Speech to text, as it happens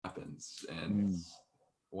And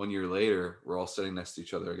 1 year later, we're all sitting next to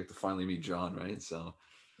each other. I get to finally meet John, right? So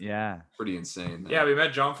Yeah. pretty insane, man. Yeah, we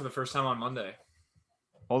met John for the first time on Monday.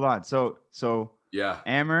 Hold on. So Yeah.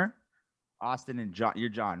 Amber, Austin, and John. You're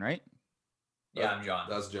John, right? Yeah, I'm John.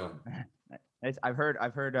 That's John. I've heard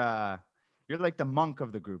you're like the monk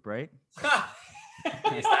of the group, right?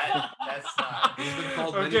 He's been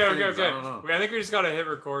called many Okay. things. I don't know. I think we just gotta hit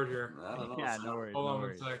record here. I don't know. Yeah, no worries. Hold no on one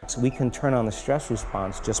worries. sec. So we can turn on the stress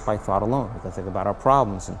response just by thought alone. We can think about our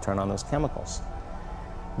problems and turn on those chemicals.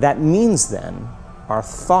 That means then our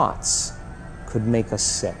thoughts could make us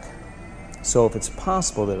sick. So if it's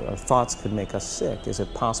possible that our thoughts could make us sick, is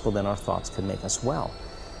it possible then our thoughts could make us well?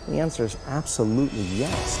 The answer is absolutely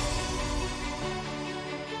yes.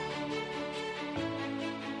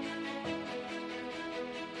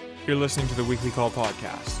 You're listening to the Weekly Call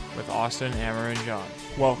podcast with Austin, Amber, and John.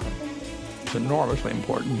 Welcome. It's enormously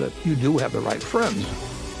important that you do have the right friends.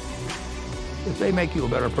 If they make you a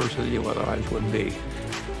better person than you otherwise would be,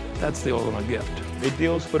 that's the ultimate gift. It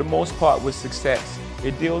deals, for the most part, with success.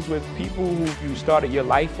 It deals with people who you started your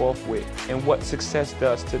life off with and what success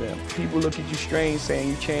does to them. People look at you strange saying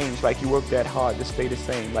you changed, like you worked that hard to stay the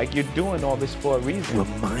same. Like you're doing all this for a reason.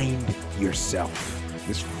 Remind yourself,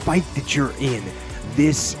 this fight that you're in,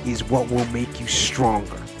 this is what will make you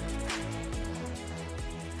stronger.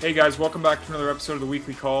 Hey guys, welcome back to another episode of the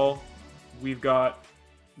Weekly Call. We've got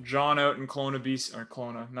John out in John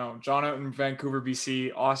out in Vancouver,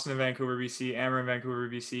 BC, Austin in Vancouver, BC, Amber in Vancouver,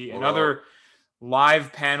 BC, another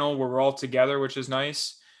live panel where we're all together, which is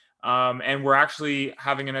nice. And we're actually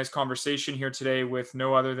having a nice conversation here today with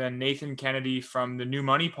no other than Nathan Kennedy from the New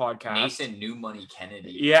Money podcast. Nathan New Money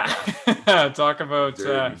Kennedy. Yeah. Talk about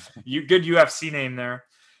good UFC name there.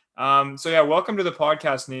 So yeah, welcome to the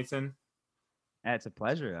podcast, Nathan. Yeah, it's a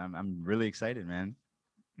pleasure. I'm really excited, man.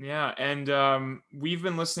 Yeah, and we've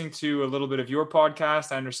been listening to a little bit of your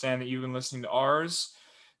podcast. I understand that you've been listening to ours.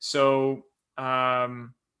 So I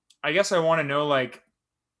guess I want to know, like,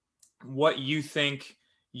 what you think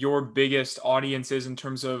your biggest audience is in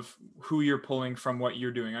terms of who you're pulling from what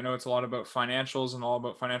you're doing. I know it's a lot about financials and all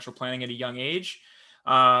about financial planning at a young age.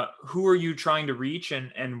 Who are you trying to reach,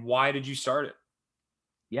 and why did you start it?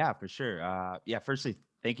 Yeah, for sure. Firstly,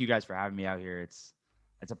 thank you guys for having me out here. It's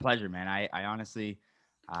a pleasure, man. I honestly,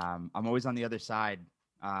 I'm always on the other side,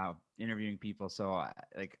 interviewing people. So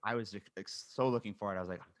I was so looking forward. I was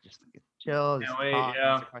like, just chill, just talk,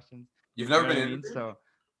 answer questions. You've never been interviewed? interviewed? So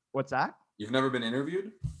what's that? You've never been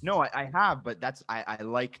interviewed? No, I have, but I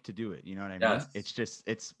like to do it. You know what I mean? Yes. It's just,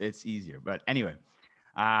 it's easier. But anyway,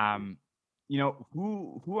 who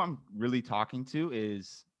I'm really talking to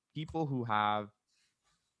is people who have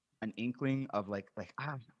an inkling of like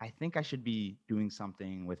I think I should be doing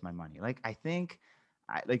something with my money. Like I think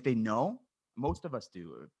they know, most of us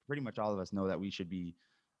do, pretty much all of us know that we should be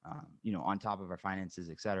on top of our finances,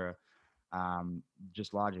 etc.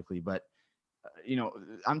 Just logically, but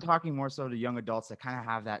I'm talking more so to young adults that kind of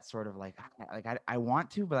have that sort of I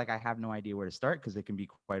want to, but I have no idea where to start because it can be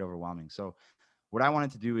quite overwhelming. So what I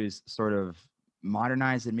wanted to do is sort of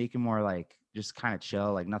modernize and make it more just kind of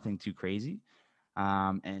chill, nothing too crazy.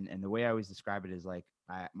 And the way I always describe it is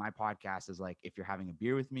my podcast is if you're having a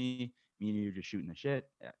beer with me and you're just shooting the shit.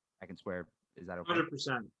 I can swear. Is that okay?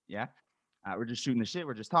 100%. Yeah. We're just shooting the shit.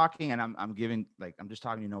 We're just talking, and I'm giving I'm just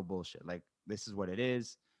talking to no bullshit. This is what it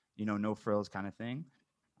is, no frills kind of thing.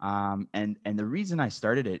 And the reason I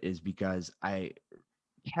started it is because I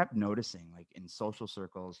kept noticing in social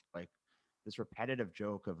circles this repetitive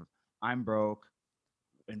joke of I'm broke,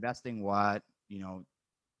 investing what,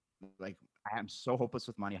 I am so hopeless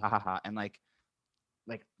with money, ha ha ha. And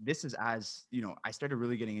this is as I started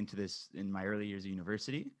really getting into this in my early years of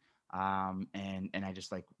university. And I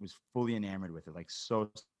just was fully enamored with it, so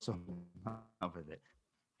in love with it.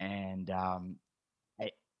 And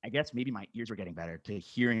I guess maybe my ears were getting better to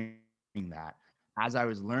hearing that. As I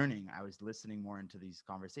was learning, I was listening more into these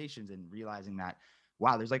conversations and realizing that,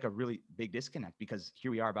 wow, there's a really big disconnect, because here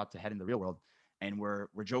we are about to head in the real world and we're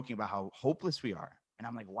joking about how hopeless we are. And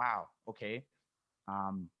I'm like, wow, okay. I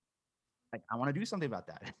want to do something about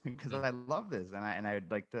that because I love this and I would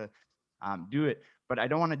like to do it, but I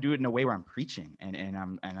don't want to do it in a way where I'm preaching and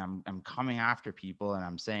I'm coming after people and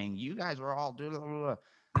I'm saying, you guys are all blah, blah, blah.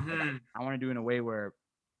 Mm-hmm. I want to do it in a way where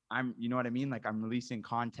I'm, you know what I mean? I'm releasing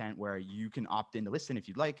content where you can opt in to listen if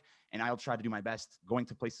you'd like. And I'll try to do my best going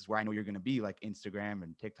to places where I know you're going to be, like Instagram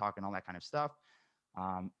and TikTok and all that kind of stuff.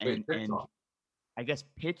 And I guess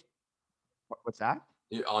pitch. What's that?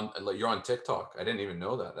 You're on TikTok. I didn't even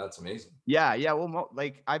know that. That's amazing. Yeah, yeah. Well,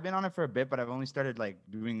 like I've been on it for a bit, but I've only started like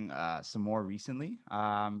doing some more recently.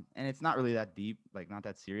 And it's not really that deep, like not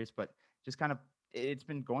that serious, but just kind of it's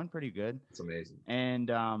been going pretty good. It's amazing. And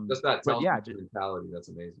Just that but tells yeah, me your mentality. That's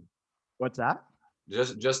amazing. what's that?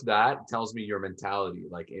 Just that tells me your mentality,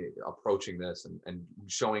 like approaching this and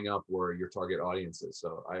showing up where your target audience is.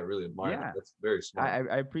 So I really admire that. That's very smart.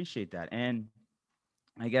 I appreciate that. And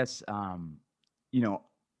I guess you know,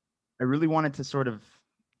 I really wanted to sort of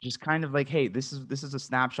just kind of like, hey, this is a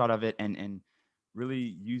snapshot of it, and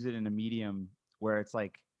really use it in a medium where it's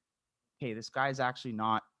like, hey, this guy's actually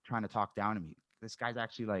not trying to talk down to me. This guy's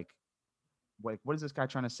actually like what is this guy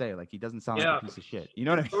trying to say? Like he doesn't sound like a piece of shit. You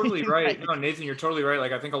know what I mean? Totally right. Like, No, Nathan, you're totally right.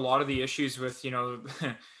 Like I think a lot of the issues with,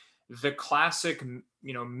 the classic,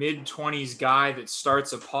 mid-20s guy that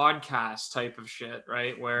starts a podcast type of shit,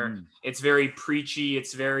 right? Where it's very preachy,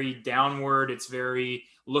 it's very downward, it's very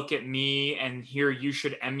look at me and here you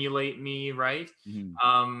should emulate me, right?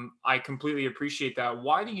 I completely appreciate that.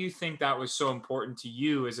 Why do you think that was so important to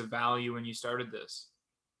you as a value when you started this?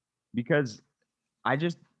 because I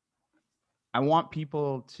want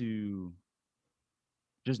people to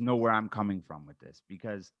just know where I'm coming from with this,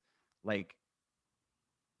 because like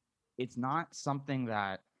it's not something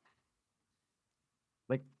that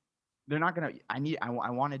like they're not gonna I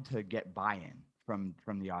wanted to get buy-in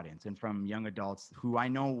from the audience and from young adults who I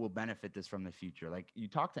know will benefit this from the future. Like you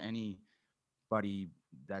talk to anybody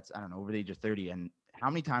that's, I don't know, over the age of 30, and how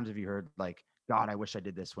many times have you heard like, God, I wish I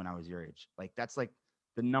did this when I was your age? Like that's like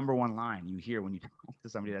the number one line you hear when you talk to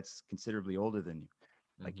somebody that's considerably older than you.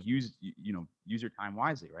 Like use your time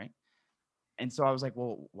wisely, right? And so I was like,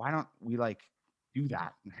 well, why don't we like do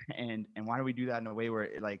that? And why don't we do that in a way where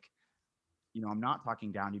it, like, I'm not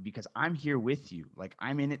talking down to you because I'm here with you. Like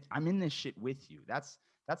I'm in it. I'm in this shit with you. That's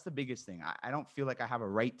the biggest thing. I don't feel like I have a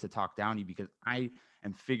right to talk down to you because I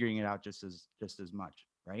am figuring it out just as much,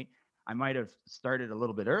 right? I might have started a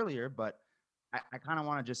little bit earlier, but I kind of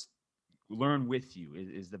want to just learn with you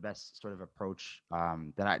is the best sort of approach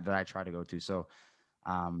that I try to go to. So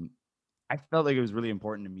I felt like it was really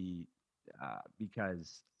important to me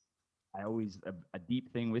because I always a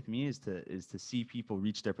deep thing with me is to see people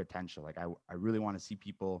reach their potential. Like I really want to see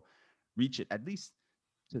people reach it at least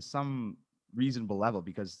to some reasonable level,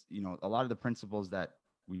 because a lot of the principles that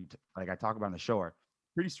I talk about on the show are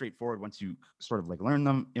pretty straightforward once you sort of like learn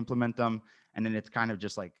them, implement them, and then it's kind of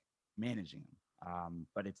just like managing them.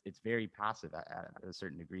 But it's very passive at a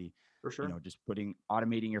certain degree. For sure. Just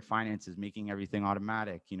automating your finances, making everything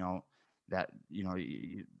automatic.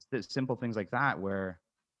 Simple things like that where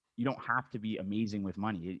you don't have to be amazing with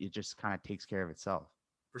money. It just kind of takes care of itself.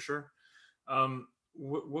 For sure.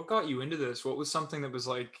 What got you into this? What was something that was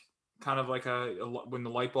like kind of like when the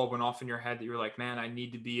light bulb went off in your head that you were like, man, I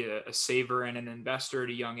need to be a saver and an investor at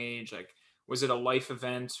a young age? Like, was it a life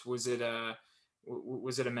event? Was it a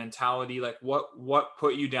mentality? Like what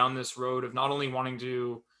put you down this road of not only wanting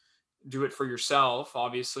to do it for yourself,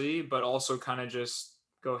 obviously, but also kind of just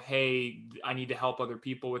go, hey, I need to help other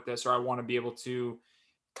people with this, or I want to be able to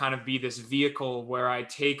kind of be this vehicle where I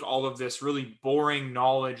take all of this really boring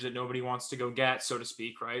knowledge that nobody wants to go get, so to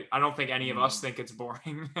speak, right? I don't think any of us think it's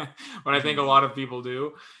boring, but I think a lot of people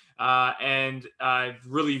do. And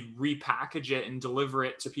really repackage it and deliver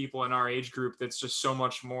it to people in our age group that's just so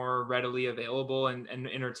much more readily available and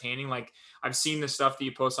entertaining. Like I've seen the stuff that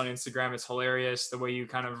you post on Instagram. It's hilarious the way you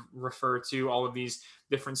kind of refer to all of these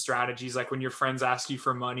different strategies, like when your friends ask you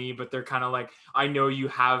for money, but they're kind of like, I know you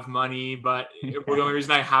have money, but the only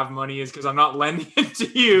reason I have money is because I'm not lending it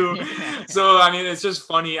to you. So, I mean, it's just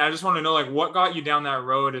funny. I just want to know, like, what got you down that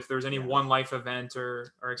road, if there's any one life event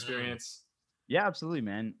or experience. Yeah, absolutely,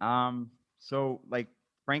 man. So like,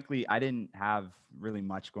 frankly, I didn't have really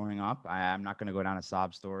much growing up. I'm not going to go down a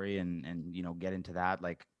sob story and get into that.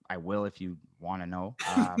 Like I will if you want to know.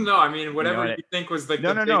 No, I mean, whatever you think was like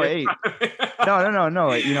no. Hey,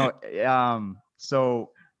 no.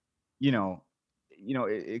 So,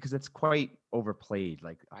 because it's quite overplayed.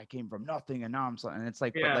 Like I came from nothing and now I'm so, and it's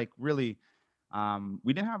like, but like really,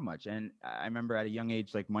 we didn't have much. And I remember at a young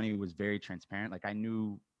age, like money was very transparent. Like I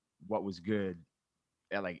knew what was good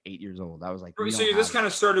at like 8 years old. I was like, so this kind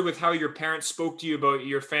of started with how your parents spoke to you about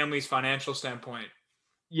your family's financial standpoint.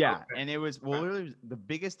 Yeah. Okay. And it was, really the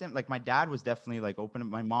biggest, like my dad was definitely like open.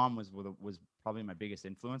 My mom was probably my biggest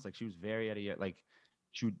influence. Like she was very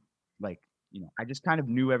she would like, I just kind of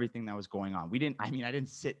knew everything that was going on. I didn't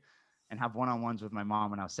sit and have one-on-ones with my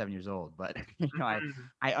mom when I was 7 years old, but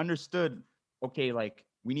I understood, okay, like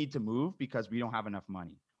we need to move because we don't have enough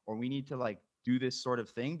money, or we need to like do this sort of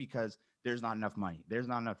thing because there's not enough money. There's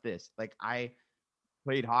not enough this. Like I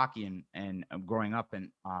played hockey and growing up, and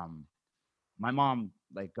my mom,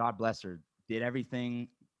 like God bless her, did everything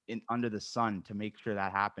under the sun to make sure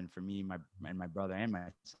that happened for me, my brother and my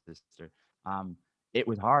sister. It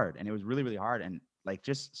was hard, and it was really, really hard, and like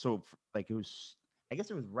just so like it was, I guess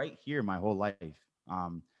it was right here my whole life.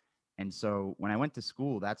 And so when I went to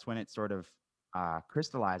school, that's when it sort of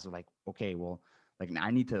crystallized. Like, okay, well, like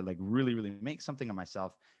I need to like really, really make something of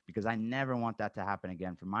myself, because I never want that to happen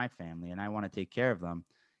again for my family, and I want to take care of them,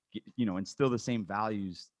 you know, instill the same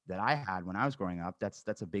values that I had when I was growing up.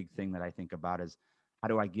 That's a big thing that I think about, is how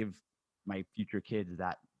do I give my future kids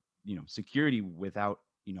that, you know, security without,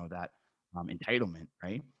 you know, that entitlement,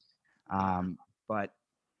 right? But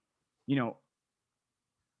you know,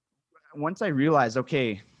 once I realized,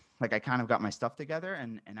 okay, like I kind of got my stuff together,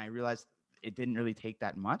 and I realized it didn't really take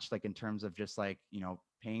that much, like in terms of just like, you know,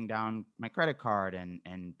 paying down my credit card and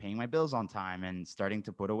paying my bills on time and starting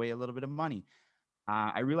to put away a little bit of money.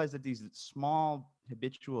 I realized that these small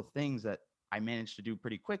habitual things that I managed to do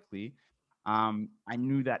pretty quickly, I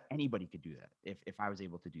knew that anybody could do that if I was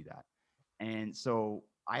able to do that. And so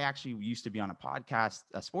I actually used to be on a podcast,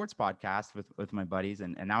 a sports podcast with my buddies,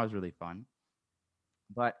 and that was really fun.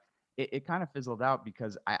 But it kind of fizzled out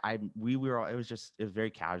because we were all, it was very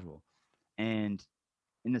casual. And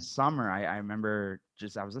in the summer, I remember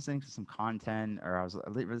I was listening to some content, or I was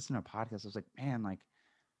listening to a podcast. I was like, man, like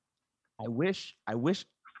I wish I was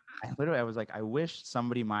like, I wish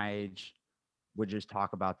somebody my age would just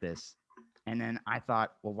talk about this. And then I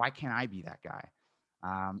thought, well, why can't I be that guy?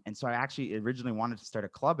 And so I actually originally wanted to start a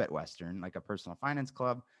club at Western, like a personal finance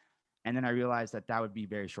club. And then I realized that would be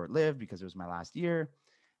very short lived because it was my last year.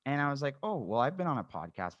 And I was like, oh, well, I've been on a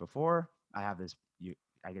podcast before. I have this,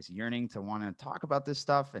 I guess, yearning to want to talk about this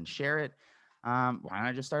stuff and share it. Why don't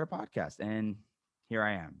I just start a podcast? And here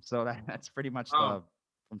I am. So that's pretty much from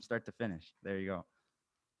start to finish. There you go.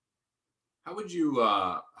 How would you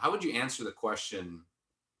answer the question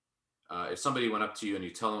if somebody went up to you and you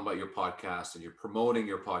tell them about your podcast and you're promoting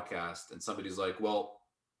your podcast, and somebody's like, well,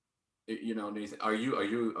 you know, Nathan, are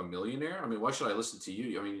you a millionaire? I mean, why should I listen to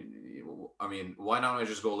you? I mean, why don't I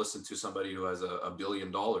just go listen to somebody who has $1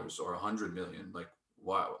 billion or 100 million? Like,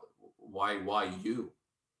 why you?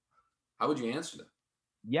 How would you answer that?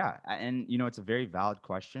 Yeah, and you know, it's a very valid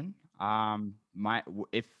question.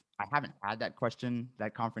 If I haven't had that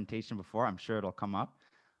confrontation before, I'm sure it'll come up.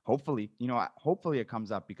 Hopefully it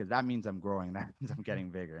comes up, because that means I'm growing. That means I'm getting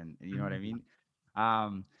bigger, and you know what I mean?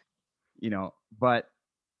 You know, but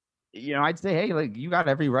you know, I'd say, hey, like, you got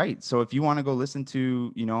every right. So if you want to go listen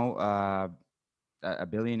to, you know, a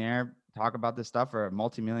billionaire talk about this stuff, or a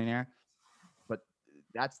multimillionaire, but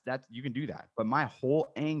that's you can do that. But my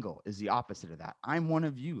whole angle is the opposite of that. I'm one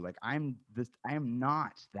of you. Like, I am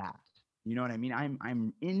not that. You know what I mean?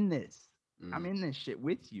 I'm in this. I'm in this shit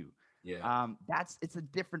with you. Yeah. It's a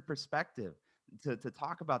different perspective to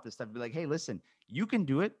talk about this stuff. Be like, hey, listen, you can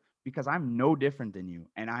do it because I'm no different than you,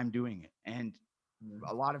 and I'm doing it. And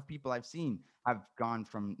a lot of people I've seen have gone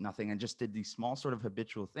from nothing and just did these small sort of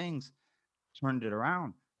habitual things, turned it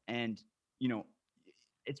around. And, you know,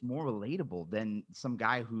 it's more relatable than some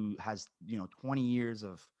guy who has, you know, 20 years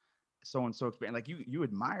of so-and-so experience. Like, you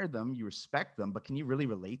admire them, you respect them, but can you really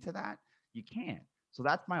relate to that? You can't. So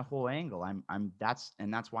that's my whole angle. That's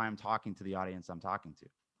why I'm talking to the audience I'm talking to.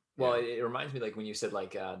 Well, it reminds me, like, when you said,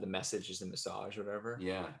 like, the message is the massage or whatever.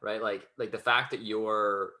 Yeah. Right. Like the fact that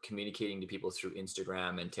you're communicating to people through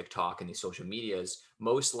Instagram and TikTok and these social medias,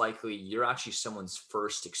 most likely you're actually someone's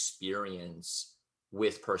first experience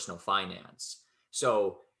with personal finance.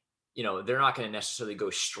 So, you know, they're not going to necessarily go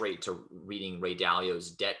straight to reading Ray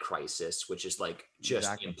Dalio's Debt Crisis, which is like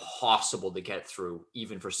just impossible to get through,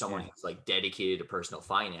 even for someone who's like dedicated to personal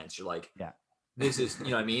finance. You're like, this is,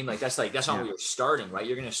 you know what I mean? Like, that's not where you're starting, right?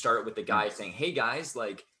 You're going to start with the guy saying, hey guys,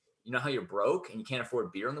 like, you know how you're broke and you can't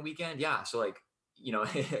afford beer on the weekend? Yeah. So, like, you know,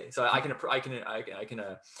 so I can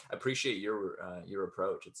appreciate your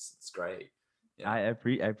approach. It's great. Yeah. I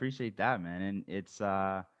appreciate that, man. And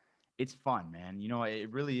it's fun, man. You know, it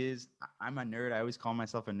really is. I'm a nerd. I always call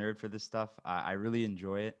myself a nerd for this stuff. I really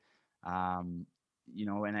enjoy it. You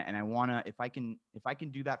know, and I want to, if I can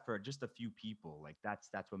do that for just a few people, like that's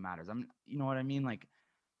what matters. You know what I mean? Like,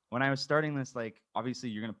 when I was starting this, like, obviously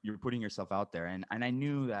you're putting yourself out there, and I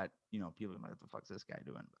knew that, you know, people are like, what the fuck's this guy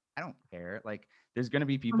doing? But I don't care. Like, there's going to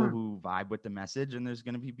be people who vibe with the message, and there's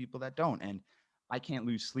going to be people that don't. And I can't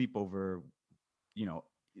lose sleep over, you know,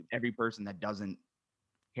 every person that doesn't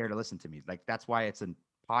care to listen to me. Like, that's why it's a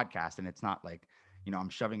podcast, and it's not like, you know, I'm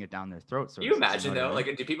shoving it down their throat. So you imagine though,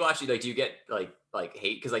 like, do people actually, like, do you get like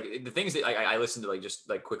hate? Because like the things that I listened to, like, just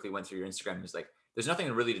like quickly went through your Instagram, is like, there's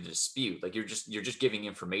nothing really to dispute. Like you're just giving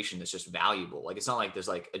information that's just valuable. Like it's not like there's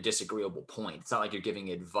like a disagreeable point. It's not like you're giving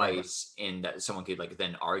advice in that someone could like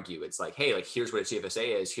then argue. It's like, hey, like here's what a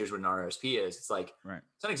CFSA is, here's what an RSP is. It's like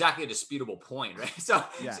it's not exactly a disputable point, right? So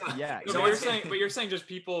but you're saying just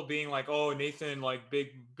people being like, oh, Nathan, like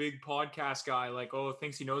big podcast guy, like, oh,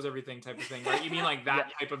 thinks he knows everything type of thing, right? You mean like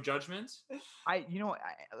that type of judgment? But I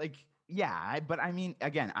mean,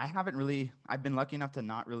 again, I've been lucky enough to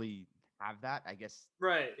not really have that, I guess.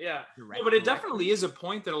 Right. Yeah. But it definitely is a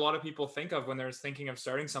point that a lot of people think of when they're thinking of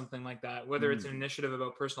starting something like that, whether it's an initiative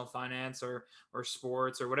about personal finance or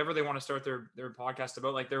sports or whatever they want to start their podcast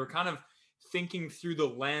about. Like they're kind of thinking through the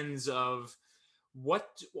lens of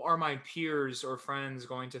what are my peers or friends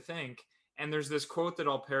going to think? And there's this quote that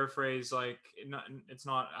I'll paraphrase, like it's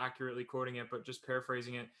not accurately quoting it, but just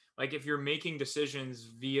paraphrasing it. Like if you're making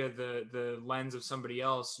decisions via the lens of somebody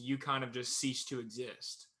else, you kind of just cease to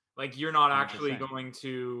exist. Like you're not actually 100%. Going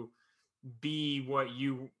to be what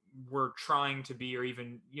you were trying to be, or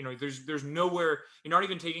even, there's nowhere, you're not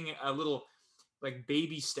even taking a little like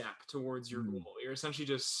baby step towards your goal. You're essentially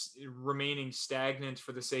just remaining stagnant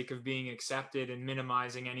for the sake of being accepted and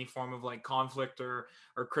minimizing any form of like conflict or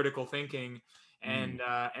critical thinking. And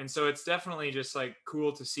so it's definitely just like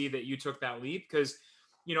cool to see that you took that leap. Cause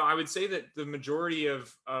I would say that the majority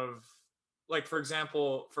of like, for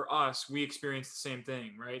example, for us, we experienced the same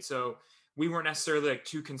thing, right? So we weren't necessarily like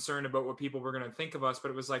too concerned about what people were going to think of us,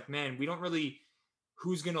 but it was like, man, we don't really,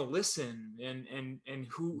 who's going to listen and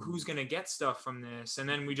who's going to get stuff from this. And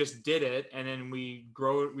then we just did it. And then we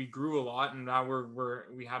grew a lot. And now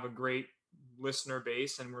we have a great listener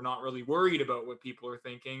base, and we're not really worried about what people are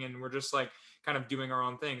thinking. And we're just like kind of doing our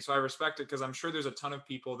own thing. So I respect it, because I'm sure there's a ton of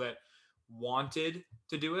people that wanted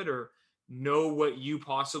to do it or know what you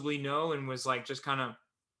possibly know and was like just kind of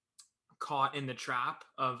caught in the trap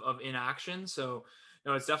of inaction. So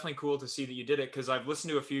it's definitely cool to see that you did it, because I've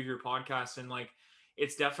listened to a few of your podcasts, and like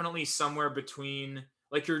it's definitely somewhere between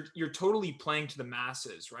like you're totally playing to the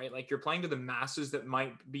masses, right? Like you're playing to the masses that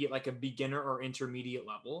might be at like a beginner or intermediate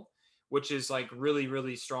level, which is like really,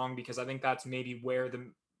 really strong, because I think that's maybe where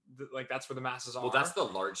that's where the masses are. Well, that's the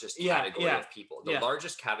largest category of people. The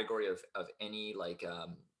largest category of any like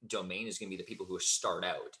domain is going to be the people who start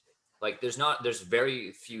out. Like there's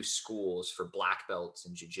very few schools for black belts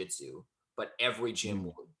in jiu-jitsu, but every gym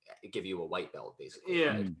will give you a white belt basically.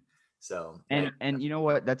 Yeah. Right? So and you know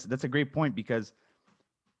what? That's a great point, because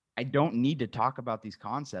I don't need to talk about these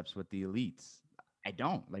concepts with the elites. I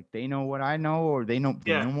don't. Like they know what I know, or they know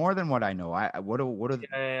more than what I know.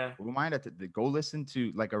 Who am I to go listen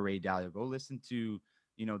to like a Ray Dalio? Go listen to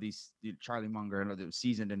these Charlie Munger and other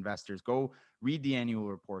seasoned investors. Go read the annual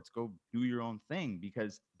reports. Go do your own thing,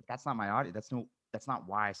 because that's not my audience. That's not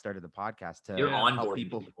why I started the podcast. You're onboarding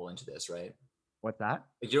people into this, right? What's that?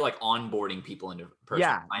 Like you're like onboarding people into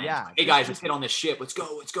personal finance. Yeah. Hey guys, let's get on this ship. Let's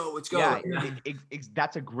go. Yeah,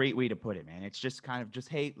 that's a great way to put it, man. It's just kind of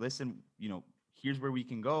hey, listen, here's where we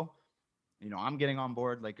can go. I'm getting on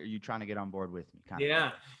board. Like, are you trying to get on board with me?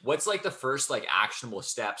 What's like the first like actionable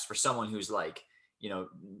steps for someone who's like,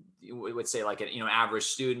 we would say like an average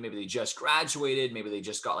student, maybe they just graduated, maybe they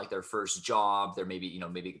just got like their first job, they're maybe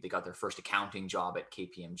they got their first accounting job at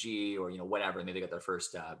KPMG or whatever, maybe they got their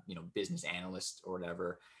first business analyst or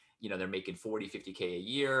whatever, they're making 40-50K a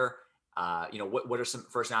year. What are some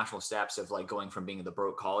first natural steps of like going from being the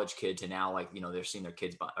broke college kid to now like they're seeing their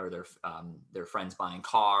kids or their friends buying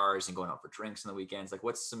cars and going out for drinks on the weekends? Like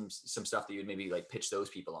what's some stuff that you'd maybe like pitch those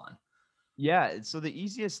people on? Yeah. So the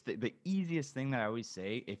easiest thing that I always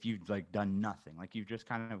say, if you've like done nothing, like you've just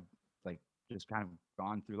kind of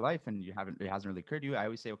gone through life and it hasn't really occurred to you, I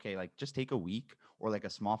always say, okay, like just take a week or like a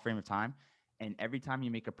small frame of time. And every time you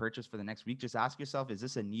make a purchase for the next week, just ask yourself, is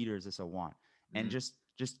this a need or is this a want? And just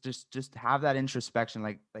have that introspection,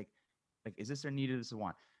 like, is this a need or is this a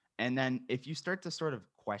want? And then if you start to sort of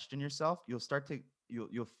question yourself,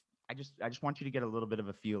 I just want you to get a little bit of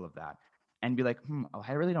a feel of that and be like,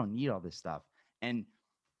 I really don't need all this stuff. And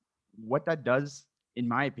what that does, in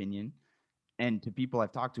my opinion, and to people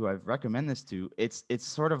I've talked to, I've recommend this to, it's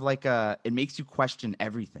sort of like it makes you question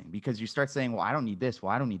everything, because you start saying, well, I don't need this.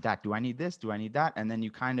 Well, I don't need that. Do I need this? Do I need that? And then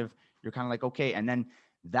you're kind of like, okay. And then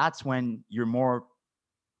that's when you're more,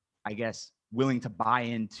 I guess, willing to buy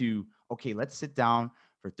into, okay, let's sit down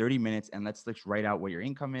for 30 minutes and let's write out what your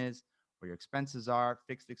income is, what your expenses are,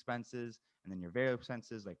 fixed expenses, and then your variable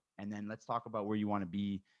expenses, and then let's talk about where you want to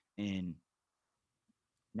be in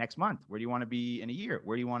next month. Where do you want to be in a year?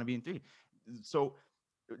 Where do you want to be in 3? So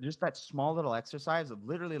just that small little exercise of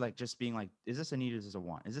literally like just being like, is this a need? Is this a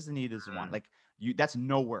want? Is this a need? Is this a want? Like that's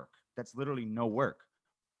no work. That's literally no work.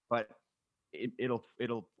 But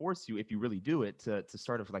it'll force you, if you really do it, to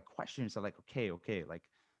sort of like question yourself, like, okay, like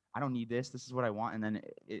I don't need this. This is what I want. And then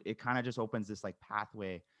it kind of just opens this like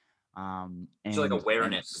pathway. So like And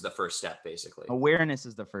awareness is the first step, basically. awareness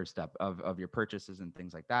is the first step of your purchases and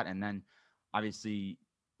things like that. And then obviously,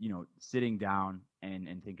 sitting down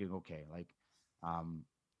and thinking, okay, like,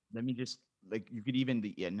 let me just, like, you could even,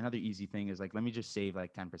 another easy thing is like, let me just save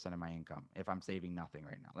like 10% of my income. If I'm saving nothing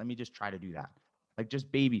right now, let me just try to do that. Like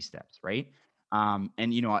just baby steps. Right. And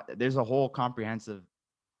there's a whole comprehensive,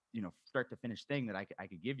 start to finish thing that I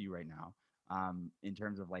could give you right now, in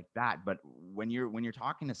terms of like that. But when you're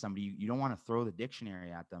talking to somebody, you don't want to throw the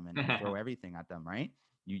dictionary at them and throw everything at them, right?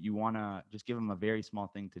 You want to just give them a very small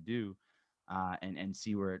thing to do, and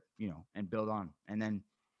see where it, and build on, and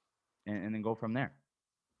then go from there.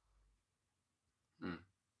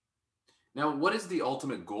 Now, what is the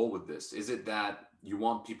ultimate goal with this? Is it that you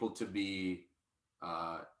want people to be,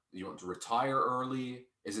 you want to retire early?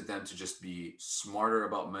 Is it them to just be smarter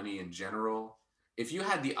about money in general? If you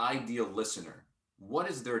had the ideal listener, what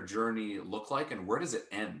does their journey look like, and where does it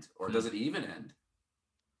end, or does it even end?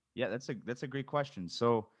 Yeah, that's a great question.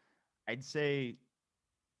 So I'd say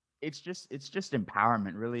it's just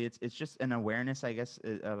empowerment, really. It's just an awareness, I guess,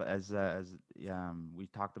 as we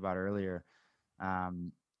talked about earlier.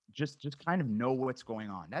 Just kind of know what's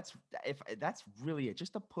going on. That's really it.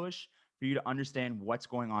 Just a push for you to understand what's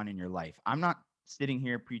going on in your life. I'm not sitting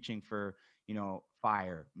here preaching for,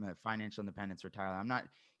 financial independence, retire. I'm not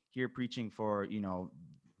here preaching for,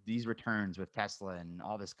 these returns with Tesla and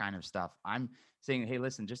all this kind of stuff. I'm saying, hey,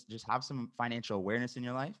 listen, just have some financial awareness in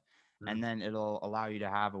your life. And then it'll allow you to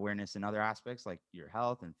have awareness in other aspects like your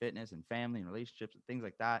health and fitness and family and relationships and things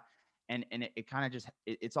like that. And it kind of just,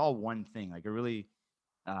 it's all one thing. Like it really,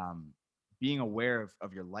 being aware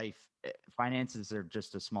of your life, finances are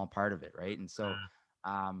just a small part of it. Right. And so,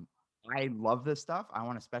 I love this stuff. I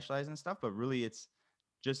want to specialize in stuff, but really it's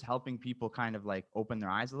just helping people kind of like open their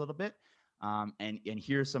eyes a little bit. And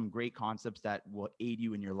here's some great concepts that will aid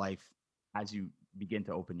you in your life as you begin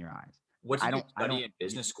to open your eyes. What did you study in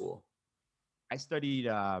business school? I studied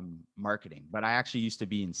marketing, but I actually used to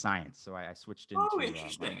be in science, so I switched into. Oh,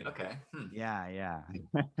 interesting. Okay. Yeah.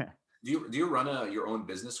 Do you run your own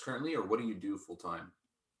business currently, or what do you do full time?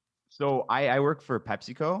 So I work for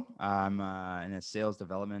PepsiCo. I'm in a sales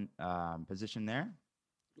development position there,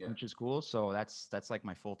 which is cool. So that's like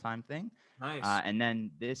my full time thing. Nice. And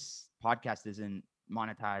then this podcast isn't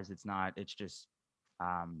monetized. It's not. It's just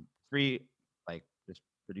free, like just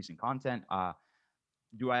producing content.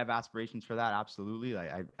 Do I have aspirations for that? Absolutely.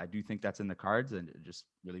 I do think that's in the cards, and just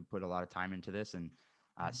really put a lot of time into this and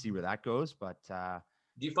see where that goes. But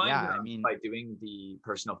do you find by doing the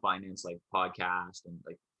personal finance like podcast and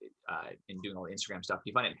like and doing all the Instagram stuff, do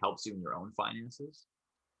you find it helps you in your own finances?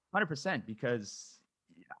 100%, because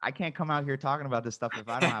I can't come out here talking about this stuff if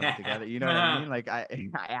I don't have it together. You know what I mean? Like I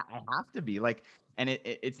have to be like, and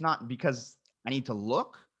it's not because I need to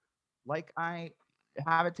look like I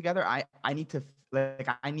have it together. I need to, like,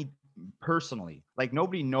 I need personally, like,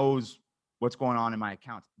 nobody knows what's going on in my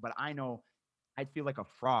accounts, but I know I'd feel like a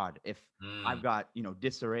fraud if I've got,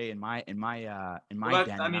 disarray in my den, and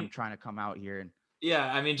I'm trying to come out here and. Yeah,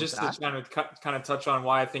 I mean, just to kind of touch on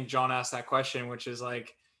why I think John asked that question, which is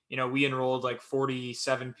like, we enrolled like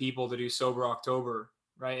 47 people to do Sober October,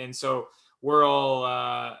 right? And so we're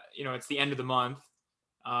all, it's the end of the month.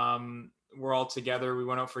 We're all together. We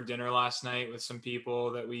went out for dinner last night with some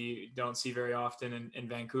people that we don't see very often in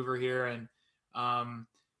Vancouver here. And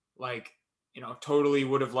totally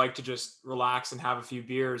would have liked to just relax and have a few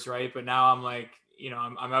beers, right? But now I'm like,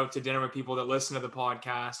 I'm out to dinner with people that listen to the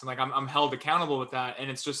podcast, and like I'm held accountable with that.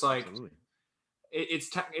 And it's just like,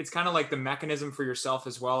 it's kind of like the mechanism for yourself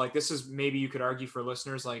as well. Like this is, maybe you could argue for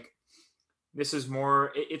listeners, like this is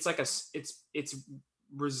more, it's like it's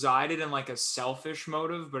resided in like a selfish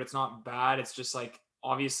motive, but it's not bad. It's just like,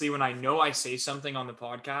 obviously when I know I say something on the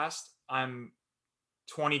podcast, I'm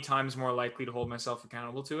 20 times more likely to hold myself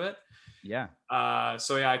accountable to it. Yeah.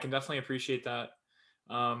 So yeah, I can definitely appreciate that.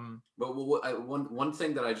 But one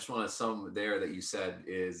thing that I just want to sum there that you said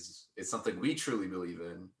is something we truly believe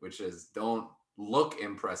in, which is don't look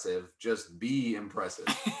impressive, just be impressive.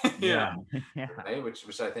 Yeah. Right?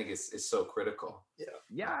 Which I think is so critical.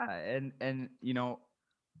 Yeah. And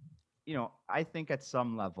I think at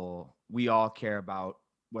some level we all care about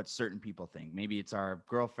what certain people think. Maybe it's our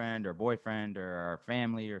girlfriend or boyfriend or our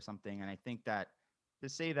family or something. And I think that to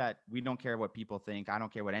say that we don't care what people think, I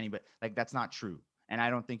don't care what anybody, like, that's not true. And I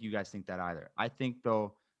don't think you guys think that either. I think,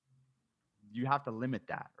 though, you have to limit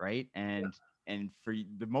that, right? And for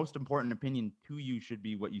the most important opinion to you should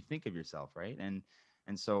be what you think of yourself, right? And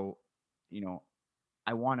so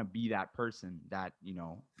I want to be that person that, you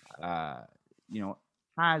know,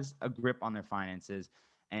 has a grip on their finances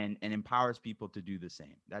and empowers people to do the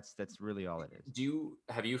same. That's really all it is.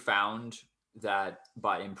 Have you found that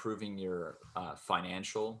by improving your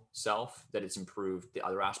financial self, that it's improved the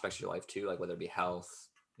other aspects of your life too, like whether it be health,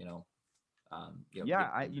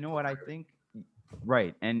 Yeah, you know what I think,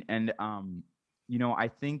 right. And I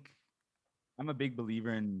think I'm a big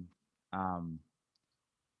believer in,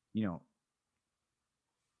 you know,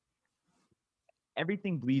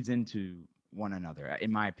 everything bleeds into one another,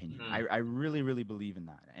 in my opinion. I really, really believe in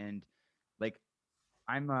that. And like,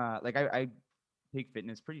 I take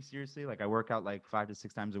fitness pretty seriously. Like I work out like 5 to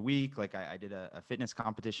 6 times a week. Like I did a fitness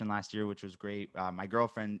competition last year, which was great. My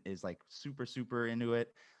girlfriend is like super, super into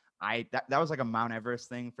it. That was like a Mount Everest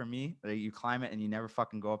thing for me. Like, you climb it and you never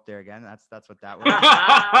fucking go up there again. That's what that was.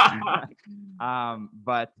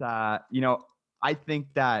 But I think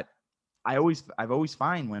that I've always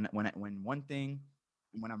find when I'm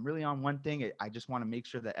really on one thing, I just want to make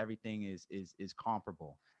sure that everything is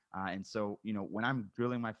comparable. And so, when I'm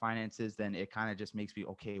drilling my finances, then it kind of just makes me,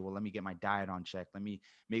 okay, well, let me get my diet on check. Let me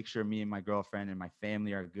make sure me and my girlfriend and my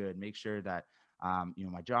family are good. Make sure that,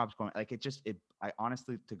 my job's going, like, I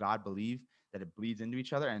honestly, to God, believe that it bleeds into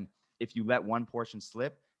each other. And if you let one portion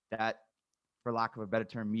slip, that, for lack of a better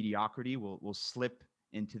term, mediocrity will slip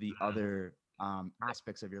into the other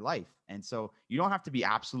aspects of your life. And so you don't have to be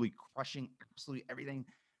absolutely crushing absolutely everything,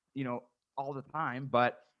 all the time.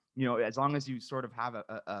 But, as long as you sort of have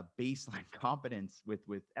a baseline competence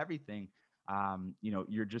with everything,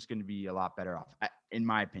 you're just going to be a lot better off, in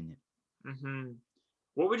my opinion. Mm-hmm.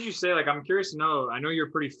 What would you say? Like, I'm curious to know, I know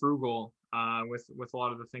you're pretty frugal with a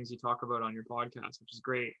lot of the things you talk about on your podcast, which is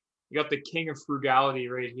great. You got the king of frugality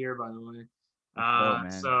right here, by the way. Dope,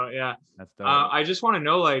 man. So yeah, that's dope. I just want to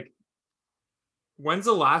know, like, when's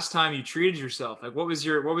the last time you treated yourself? Like, what was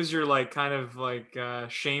your like kind of like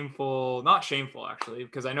shameful, not shameful actually,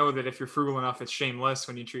 because I know that if you're frugal enough, it's shameless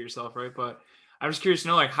when you treat yourself, right? But I'm just curious to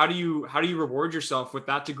know, like, how do you reward yourself with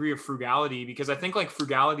that degree of frugality? Because I think like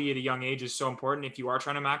frugality at a young age is so important if you are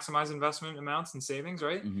trying to maximize investment amounts and savings,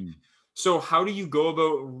 right? Mm-hmm. So how do you go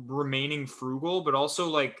about remaining frugal, but also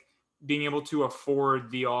like being able to afford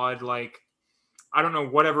the odd, like, I don't know,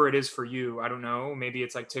 whatever it is for you. I don't know. Maybe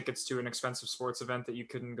it's like tickets to an expensive sports event that you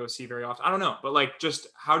couldn't go see very often. I don't know. But like, just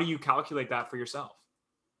how do you calculate that for yourself?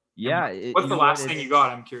 Yeah. What's the last thing you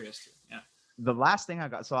got? I'm curious too. Yeah. The last thing I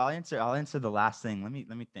got. So I'll answer the last thing. Let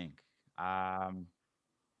me think.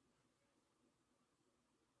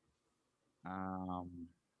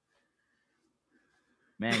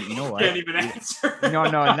 Man, you know what? Can't even answer. No.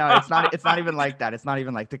 It's not even like that. It's not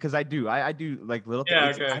even like that, because I do like little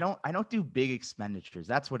things. Yeah, okay. I don't do big expenditures.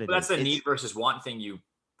 That's what it But is. that's the need versus want thing you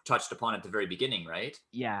touched upon at the very beginning, right?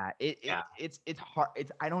 Yeah. It's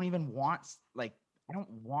hard. I don't even want, like, I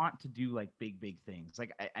don't want to do like big things.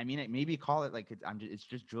 Like, I mean, maybe call it like it's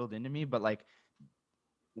just drilled into me. But like,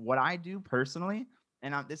 what I do personally,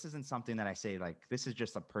 and this isn't something that I say, like, this is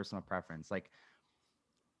just a personal preference. Like,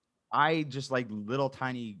 I just like little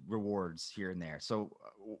tiny rewards here and there. So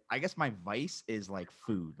I guess my vice is like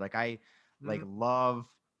food. Like, I like love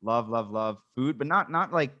food, but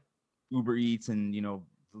not like Uber Eats and,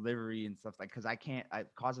 delivery and stuff, like, because I can't, it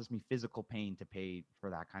causes me physical pain to pay for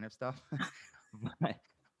that kind of stuff.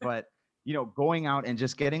 but going out and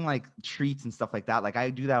just getting like treats and stuff like that, like I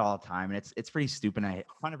do that all the time, and it's pretty stupid. I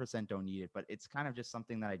 100% don't need it, but it's kind of just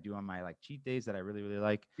something that I do on my like cheat days that I really, really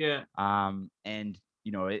like. Yeah. And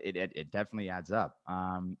it definitely adds up.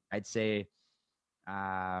 I'd say,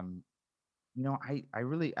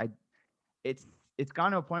 it's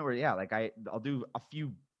gone to a point where, yeah, like I'll do a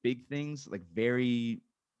few big things, like very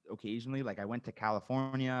occasionally. Like I went to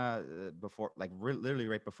California before, like literally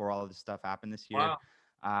right before all of this stuff happened this year. Wow.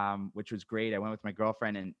 Which was great. I went with my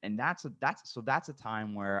girlfriend, and that's a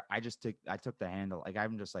time where I took the handle. Like,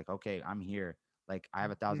 I'm just like, okay, I'm here. Like, I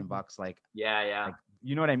have $1,000. Like, Yeah. like,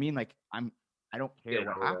 you know what I mean? Like, I don't care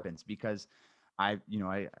what happens, because I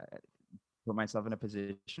put myself in a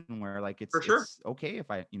position where, like, it's okay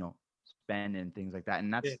if I, spend and things like that.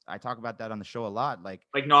 And I talk about that on the show a lot. Like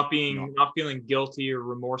not feeling guilty or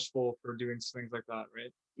remorseful for doing things like that,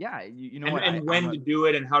 right? Yeah. And when to do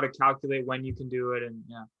it, and how to calculate when you can do it. And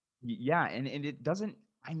yeah. And it doesn't,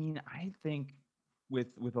 I mean, I think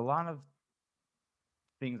with a lot of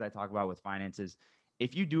things I talk about with finances,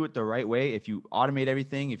 if you do it the right way, if you automate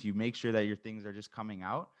everything, if you make sure that your things are just coming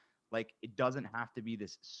out, like, it doesn't have to be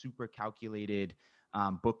this super calculated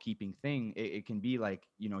bookkeeping thing. It can be like,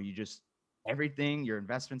 you just everything, your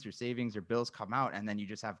investments, your savings, your bills come out, and then you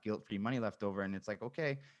just have guilt-free money left over. And it's like,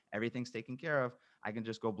 okay, everything's taken care of. I can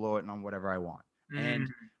just go blow it on whatever I want. And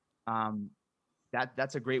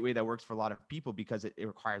that's a great way that works for a lot of people because it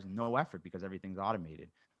requires no effort because everything's automated.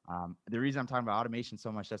 The reason I'm talking about automation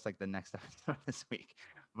so much, that's like the next episode this week.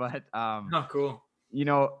 But Oh, cool. you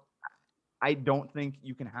know, I don't think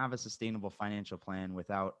you can have a sustainable financial plan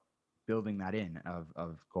without building that in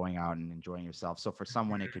of going out and enjoying yourself. So for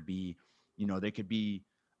someone, it could be, they could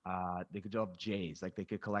have J's, like they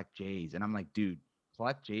could collect J's. And I'm like, dude,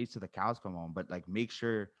 collect J's till the cows come home, but like make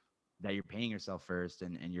sure that you're paying yourself first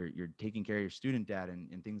and you're taking care of your student debt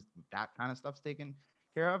and things, that kind of stuff's taken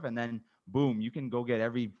care of. And then boom, you can go get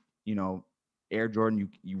every, Air Jordan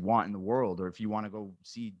you want in the world. Or if you want to go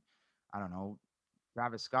see, I don't know,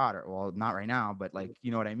 Travis Scott, or well, not right now, but like,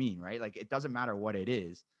 you know what I mean, right? Like it doesn't matter what it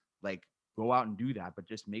is, like go out and do that, but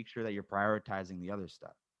just make sure that you're prioritizing the other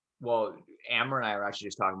stuff. Well, Amber and I were actually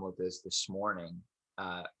just talking about this morning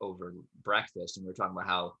over breakfast, and we were talking about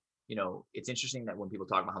how, it's interesting that when people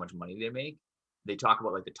talk about how much money they make, they talk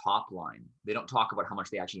about like the top line. They don't talk about how much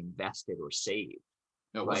they actually invested or saved.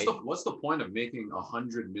 No, right? what's the point of making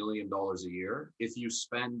 $100 million a year if you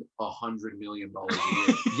spend $100 million a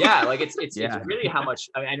year? Yeah, like it's really how much.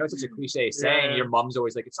 I mean, I know it's such a cliche saying. Yeah. Your mom's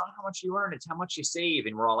always like, it's not how much you earn, it's how much you save,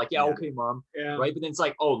 and we're all like, yeah. Okay, mom, Yeah. right? But then it's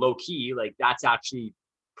like, oh, low key, like that's actually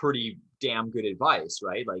pretty damn good advice,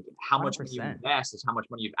 right? Like how much money you 100%. invest is how much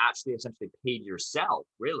money you've actually essentially paid yourself,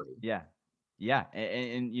 really. Yeah.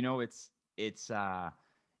 And it's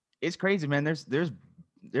crazy, man.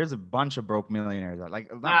 There's a bunch of broke millionaires,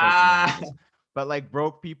 like not broke millionaires, but like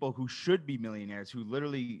broke people who should be millionaires, who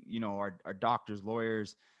literally, are doctors,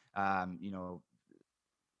 lawyers, Bain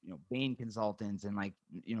consultants, and like,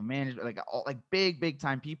 management, like all like big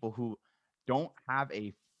time people who don't have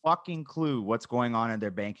a fucking clue what's going on in their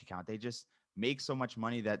bank account. They just make so much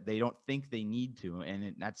money that they don't think they need to,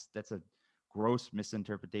 and that's a gross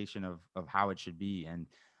misinterpretation of how it should be. And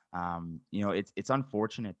it's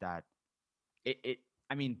unfortunate that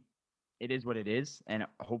I mean, it is what it is, and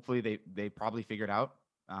hopefully they probably figured out.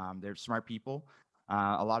 They're smart people,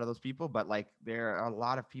 a lot of those people, but like there are a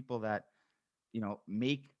lot of people that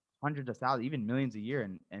make hundreds of thousands, even millions a year,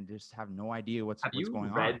 and just have no idea what's going on.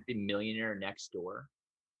 Have you read The Millionaire Next Door?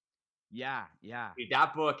 Yeah. Dude,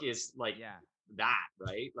 that book is like that,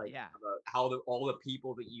 right? Like Yeah. about how all the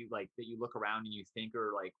people that you look around and you think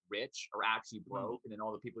are like rich are actually broke, and then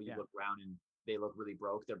all the people you look around and they look really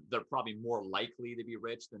broke. They're probably more likely to be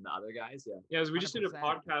rich than the other guys. Yeah. Yeah, we just did a 100%.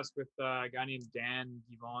 podcast with a guy named Dan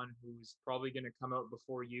Yvonne, who's probably going to come out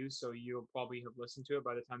before you, so you'll probably have listened to it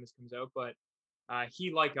by the time this comes out. But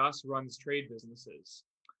he, like us, runs trade businesses,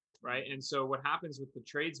 right? And so what happens with the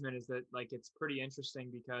tradesmen is that like it's pretty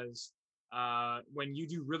interesting because when you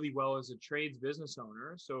do really well as a trades business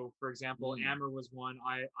owner, so for example, Amber was one,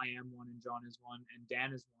 I am one, and John is one, and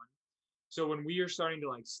Dan is one. So when we are starting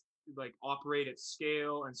to like operate at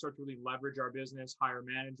scale and start to really leverage our business, hire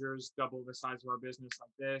managers, double the size of our business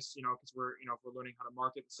like this, because we're, if we're learning how to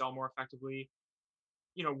market and sell more effectively,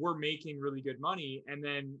 we're making really good money. And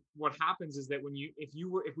then what happens is that if we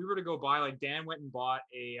were to go buy, like Dan went and bought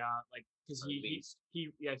a because he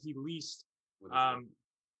leased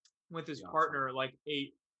with his partner like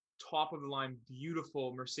a top of the line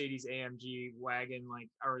beautiful Mercedes AMG wagon,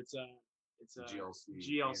 it's a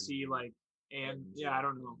GLC like. And yeah, I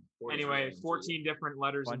don't know. Anyway, 14 different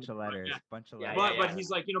letters. Bunch of letters. But he's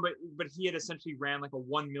like, but he had essentially ran like a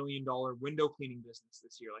 $1 million window cleaning business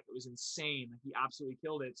this year. Like it was insane. Like he absolutely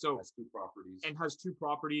killed it. So has 2 properties. And has 2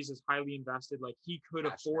 properties, is highly invested. Like he could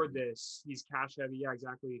afford this. He's cash heavy. Yeah,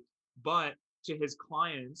 exactly. But to his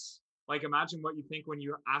clients, like imagine what you think when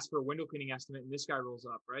you ask for a window cleaning estimate and this guy rolls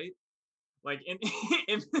up, right? Like in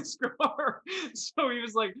the store. So he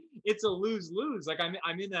was like, it's a lose-lose. Like I'm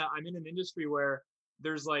in an industry where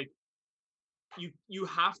there's like you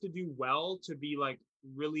have to do well to be like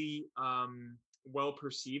really well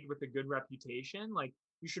perceived with a good reputation. Like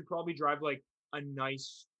you should probably drive like a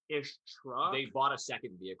nice-ish truck. They bought a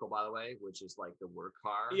second vehicle, by the way, which is like the work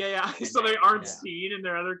car. Yeah. So they aren't seen in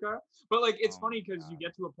their other car. But like it's funny because you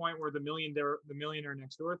get to a point where the millionaire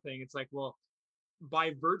next door thing, it's like, well,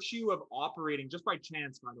 by virtue of operating, just by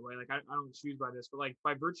chance, by the way, like I don't choose by this, but like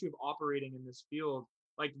by virtue of operating in this field,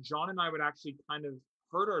 like John and I would actually kind of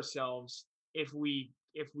hurt ourselves if we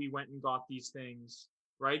went and got these things,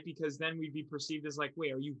 right? Because then we'd be perceived as like,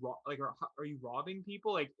 wait, are you are you robbing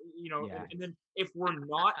people? Like, and then if we're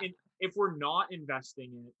not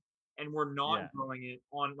investing in it and we're not growing it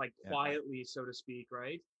on like quietly, so to speak,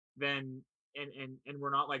 right? Then and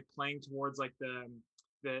we're not like playing towards like the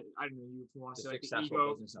I don't know if you want to The say like the successful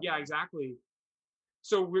ego. business Yeah, owner. exactly.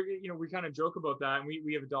 So we kind of joke about that, and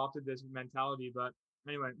we have adopted this mentality. But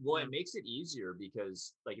anyway, Well, yeah. it makes it easier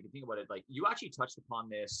because, like, if you think about it, like you actually touched upon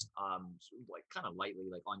this, sort of, like kind of lightly,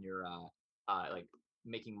 like on your, like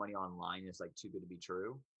making money online is like too good to be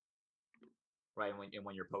true, right? And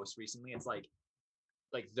when your posts recently, it's like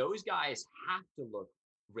those guys have to look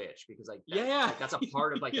rich because like Yeah. like that's a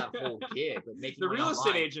part of like that Yeah. whole gig, like making The money real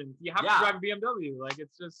estate online. agent, you have Yeah. to drive a BMW. Like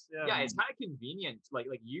it's just Yeah, it's kind of convenient.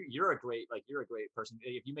 Like you're a great person.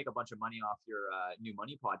 If you make a bunch of money off your new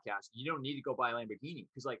money podcast, you don't need to go buy a Lamborghini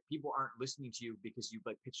because like people aren't listening to you because you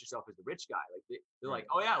like pitch yourself as the rich guy. Like they're like,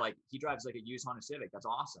 oh yeah, like he drives like a used Honda Civic. That's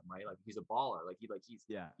awesome, right? Like he's a baller. Like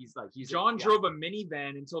he's John yeah. drove a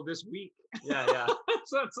minivan until this week. Yeah.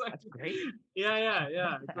 So it's like That's great.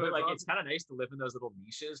 Yeah. But like it's kind of nice to live in those little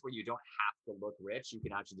niches where you don't have to look rich. You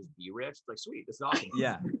can actually just be rich. It's like sweet. It's awesome.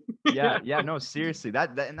 Yeah. No, seriously.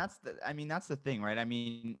 And that's that's the thing, right? I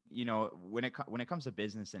mean, when it comes to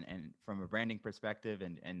business and from a branding perspective,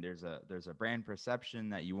 and there's a brand perception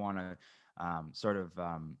that you want to sort of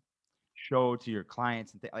show to your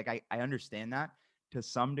clients and like I understand that to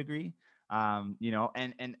some degree.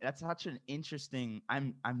 And that's such an interesting.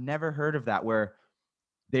 I've never heard of that where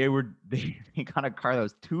they got a car that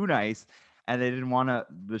was too nice and they didn't want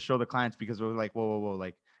to show the clients because we were like, whoa,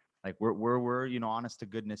 like we're honest to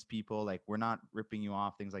goodness people, like we're not ripping you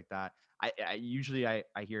off, things like that. I usually I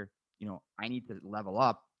hear I need to level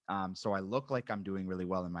up, so I look like I'm doing really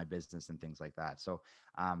well in my business and things like that. So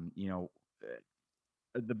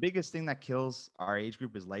the biggest thing that kills our age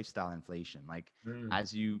group is lifestyle inflation. Like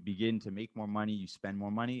as you begin to make more money, you spend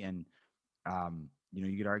more money, and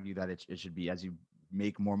you could argue that it should be as you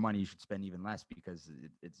make more money, you should spend even less because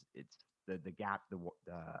it's the gap,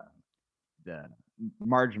 the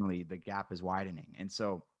marginally the gap is widening. And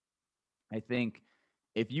so I think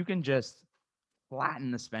if you can just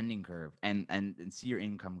flatten the spending curve and see your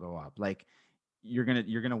income go up, like you're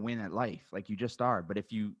gonna win at life, like you just are. But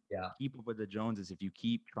if you keep up with the Joneses, if you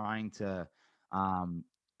keep trying to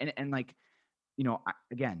and like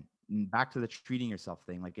again, back to the treating yourself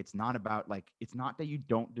thing, like it's not about it's not that you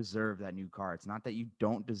don't deserve that new car, it's not that you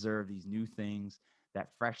don't deserve these new things, that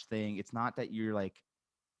fresh thing, it's not that you're like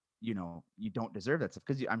you don't deserve that stuff,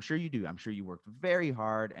 because I'm sure you do. I'm sure you worked very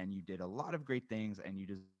hard and you did a lot of great things and you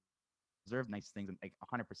deserve nice things, and like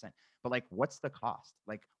 100%. But like, what's the cost?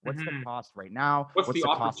 Like, what's the cost right now? What's the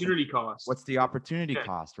opportunity cost? What's the opportunity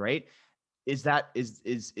cost, right? Is that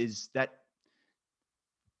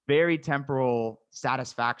very temporal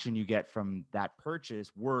satisfaction you get from that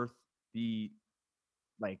purchase worth the,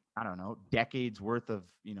 like, I don't know, decades worth of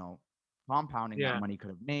compounding that money could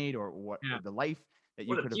have made, or what the life that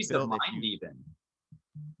you could have built? What a piece of mind, even.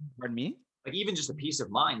 Pardon me? Like even just a peace of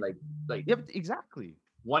mind, like yep, exactly.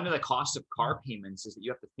 One of the costs of car payments is that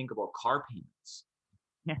you have to think about car payments.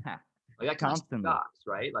 Yeah, like that constantly sucks,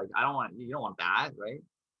 right? Like you don't want that, right?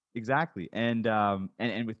 Exactly. And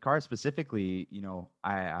with cars specifically,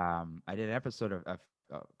 I did an episode of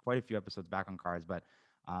quite a few episodes back on cars, but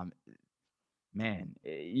man,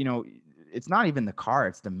 it's not even the car,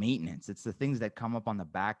 it's the maintenance, it's the things that come up on the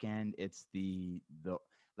back end, it's the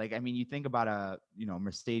like, I mean, you think about a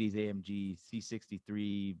Mercedes AMG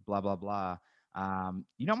C63 blah blah blah, how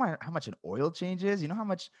much an oil change is, how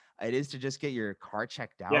much it is to just get your car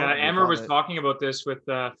checked out. Amber was talking about this with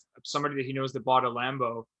somebody that he knows that bought a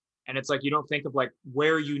Lambo, and it's like you don't think of like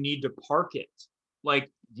where you need to park it, like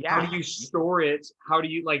how do you store it, how do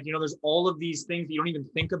you there's all of these things that you don't even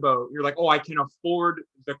think about. You're like, oh, I can afford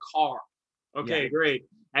the car, okay, great.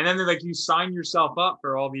 And then they're like, you sign yourself up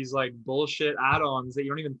for all these like bullshit add-ons that you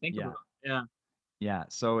don't even think about.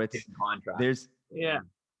 So it's contract. There's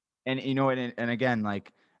and and again,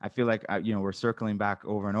 like I feel like we're circling back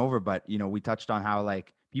over and over, but we touched on how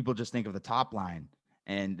like people just think of the top line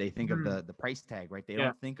and they think of the price tag, right? They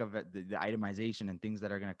don't think of it, the itemization and things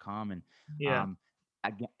that are going to come. And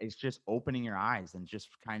again, it's just opening your eyes and just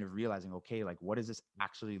kind of realizing, okay, like what does this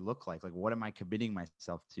actually look like? Like what am I committing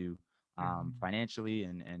myself to financially,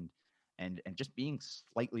 and just being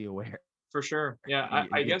slightly aware. For sure. Yeah.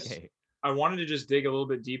 I guess I wanted to just dig a little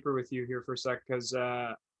bit deeper with you here for a sec, because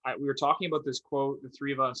we were talking about this quote, the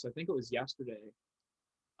three of us, I think it was yesterday.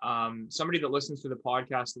 Somebody that listens to the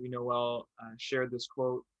podcast that we know well shared this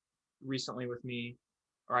quote recently with me,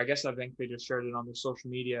 or I think they just shared it on their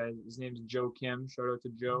social media. His name's Joe Kim. Shout out to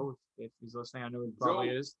Joe if he's listening. I know he probably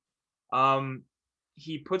is.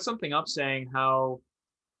 He put something up saying how,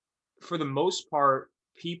 for the most part,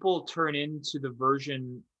 people turn into the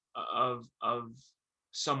version of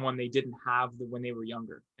someone they didn't have when they were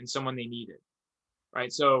younger, and someone they needed,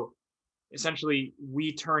 right? So essentially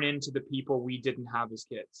we turn into the people we didn't have as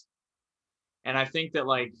kids. And I think that,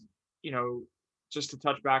 like, you know, just to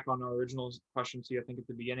touch back on our original question to you, I think at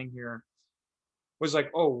the beginning here was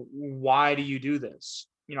like, oh, why do you do this?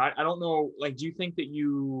 You know, I don't know, like, do you think that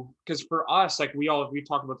because for us, like, we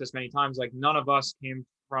talked about this many times, like, none of us came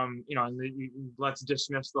from, you know, and let's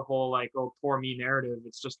dismiss the whole, like, oh, poor me narrative.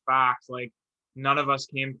 It's just fact. Like, none of us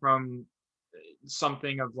came from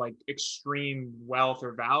something of like extreme wealth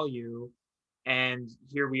or value. And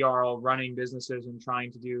here we are all running businesses and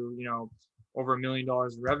trying to do, you know, over $1 million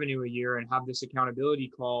of revenue a year and have this accountability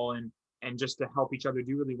call and just to help each other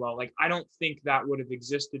do really well. Like, I don't think that would have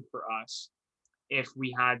existed for us if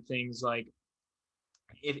we had things like,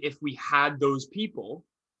 if we had those people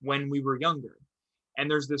when we were younger. And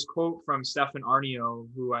there's this quote from Stefan Arnio,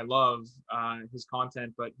 who I love his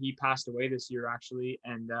content, but he passed away this year actually.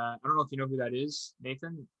 And I don't know if you know who that is,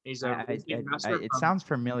 Nathan. He's a real estate investor. It sounds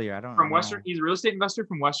familiar. I don't from know. Western. He's a real estate investor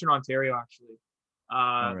from Western Ontario, actually.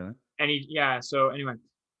 Oh, really? And so anyway,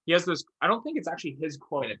 he has this. I don't think it's actually his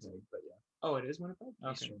quote. Winnipeg, but yeah. Oh, it is Winnipeg.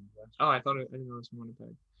 Okay. Eastern, Oh, I didn't know it was from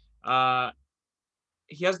Winnipeg.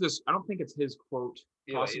 He has this. I don't think it's his quote.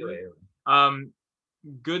 Possibly.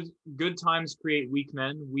 Good times create weak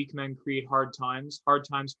men create hard times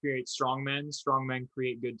create strong men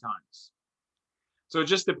create good times. So it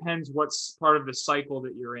just depends what's part of the cycle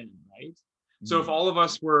that you're in, right? So if all of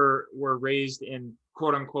us were raised in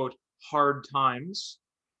quote unquote hard times,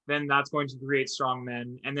 then that's going to create strong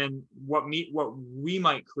men. And then what we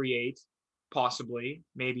might create, possibly,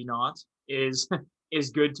 maybe not, is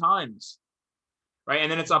good times. Right.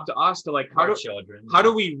 And then it's up to us to, like, how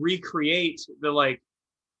do we recreate the, like,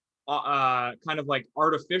 kind of like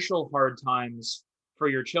artificial hard times for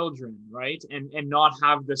your children, right? And not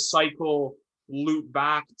have the cycle loop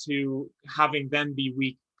back to having them be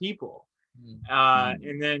weak people.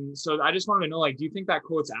 And then, so I just wanted to know, like, do you think that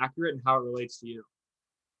quote's accurate and how it relates to you?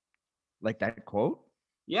 Like that quote?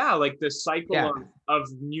 Yeah, like the cycle of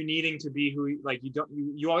you needing to be who, like,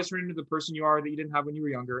 you always turn into the person you are that you didn't have when you were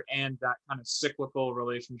younger, and that kind of cyclical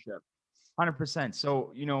relationship. 100%.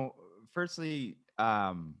 So, you know, firstly,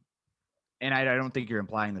 and I don't think you're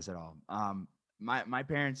implying this at all. My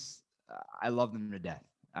parents, I love them to death.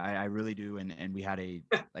 I really do. And we had I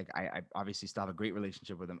obviously still have a great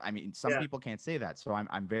relationship with them. I mean, some people can't say that. So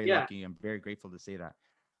I'm very lucky. I'm very grateful to say that.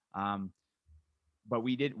 But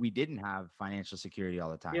we didn't have financial security all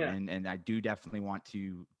the time. And I do definitely want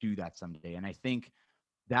to do that someday. And I think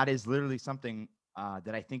that is literally something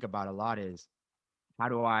that I think about a lot is, how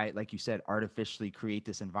do I, like you said, artificially create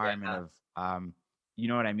this environment of, you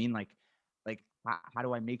know what I mean? Like how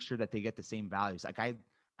do I make sure that they get the same values? Like I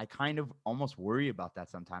kind of almost worry about that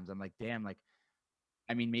sometimes. I'm like, damn, like,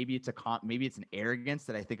 I mean, maybe it's an arrogance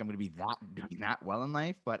that I think I'm going to be doing that well in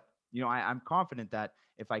life, but, you know, I'm confident that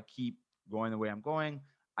if I keep going the way I'm going,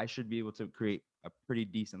 I should be able to create a pretty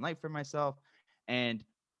decent life for myself. And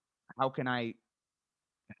how can I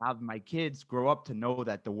have my kids grow up to know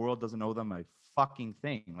that the world doesn't owe them a fucking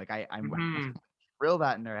thing? Like I'm drill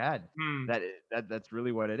that in their head that's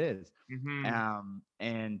really what it is.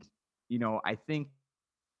 And, you know, I think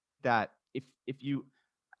that if you,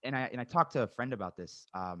 and I talked to a friend about this,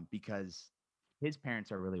 because his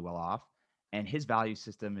parents are really well off and his value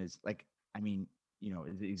system is like, I mean, you know,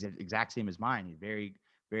 is exact same as mine. He's very,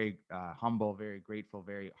 very humble, very grateful,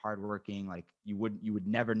 very hardworking. Like you would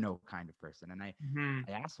never know kind of person. And I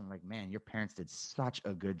asked him, like, man, your parents did such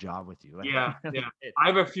a good job with you. Like, yeah. I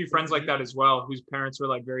have a few friends like that as well, whose parents were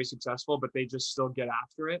like very successful, but they just still get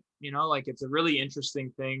after it. You know, like it's a really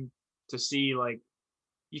interesting thing to see. Like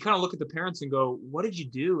you kind of look at the parents and go, what did you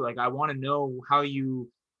do? Like, I want to know how you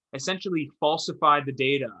essentially falsified the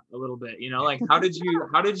data a little bit, you know, like how did you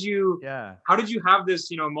have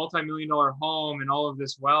this, you know, multi-million-dollar home and all of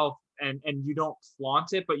this wealth, and you don't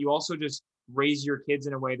flaunt it, but you also just raise your kids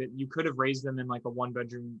in a way that you could have raised them in like a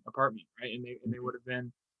 1-bedroom apartment, right? And they would have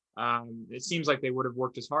been, it seems like they would have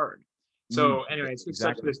worked as hard. So anyway, it's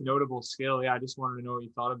such this notable skill. Yeah, I just wanted to know what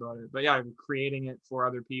you thought about it. But yeah, creating it for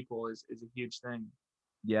other people is a huge thing.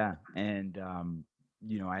 Yeah, and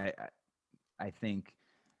you know, I think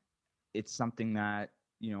it's something that,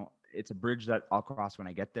 you know, it's a bridge that I'll cross when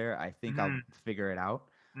I get there. I think I'll figure it out.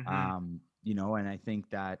 You know, and I think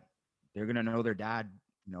that they're gonna know their dad,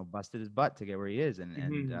 you know, busted his butt to get where he is, and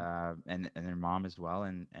their mom as well.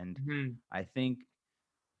 And I think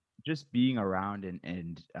just being around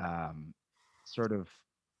and sort of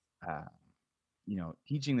you know,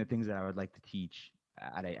 teaching the things that I would like to teach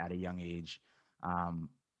at a young age.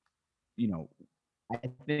 You know, I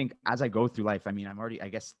think as I go through life, I mean, I'm already, I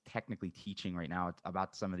guess, technically teaching right now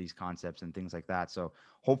about some of these concepts and things like that. So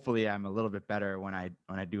hopefully I'm a little bit better when I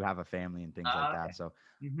do have a family and things like that. So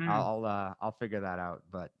I'll figure that out.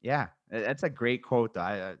 But yeah, that's a great quote.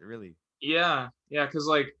 I really. Yeah, because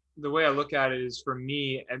like the way I look at it is, for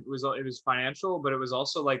me, it was financial, but it was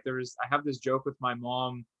also like I have this joke with my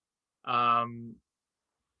mom,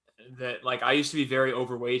 that like I used to be very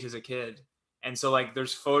overweight as a kid. And so like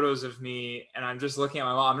there's photos of me and I'm just looking at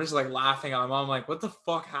my mom, I'm just like laughing at my mom, like, what the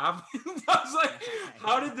fuck happened? I was like,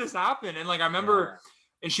 how did this happen? And like I remember,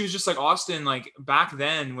 and she was just like, Austin, like back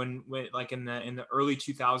then when like in the early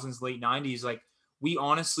 2000s, late 90s, like we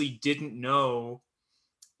honestly didn't know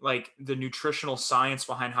like the nutritional science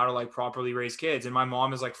behind how to like properly raise kids. And my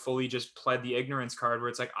mom is like fully just pled the ignorance card, where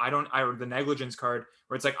it's like or the negligence card,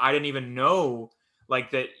 where it's like I didn't even know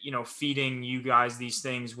like that, you know, feeding you guys these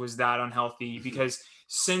things was that unhealthy. Because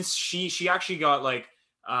since she actually got like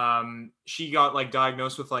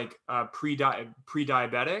diagnosed with like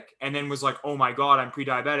pre-diabetic, and then was like, oh my God, I'm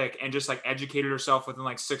pre-diabetic, and just like educated herself within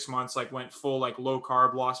like 6 months, like went full like low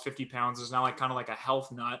carb, lost 50 pounds, is now like kind of like a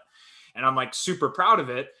health nut. And I'm like super proud of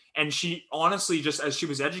it. And she honestly, just as she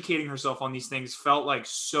was educating herself on these things, felt like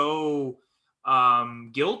so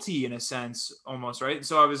guilty in a sense, almost, right?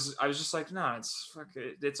 So I was just like, nah,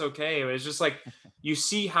 it's okay. It was just like, you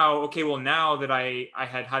see how, okay, well, now that I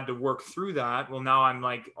had to work through that, well, now I'm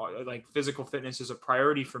like physical fitness is a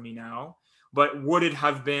priority for me now. But would it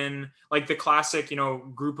have been like the classic, you know,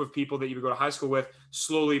 group of people that you would go to high school with,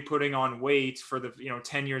 slowly putting on weight for the, you know,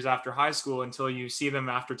 10 years after high school, until you see them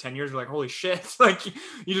after 10 years, you're like, holy shit, like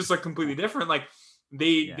you just look completely different. Like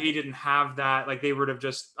they didn't have that. Like they would have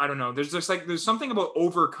just, I don't know. There's just like, there's something about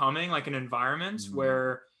overcoming like an environment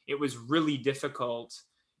where it was really difficult.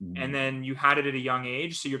 And then you had it at a young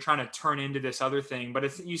age. So you're trying to turn into this other thing. But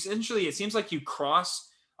essentially, it seems like you cross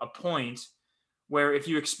a point where if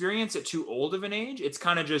you experience it too old of an age, it's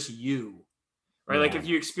kind of just you, right? Like if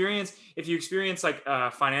you experience like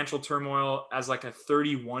financial turmoil as like a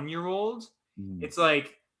 31-year-old, it's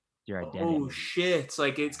like, oh shit.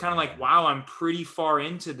 Like, it's kind of like, wow, I'm pretty far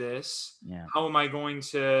into this. Yeah. How am I going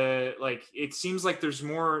to, like, it seems like there's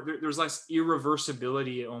less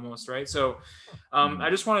irreversibility almost, right? So I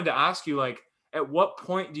just wanted to ask you, like, at what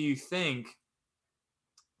point do you think,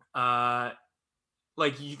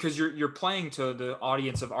 like, because you're playing to the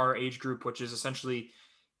audience of our age group, which is essentially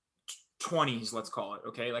 20s, let's call it.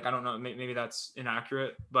 Okay. Like, I don't know, maybe that's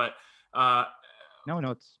inaccurate, but no,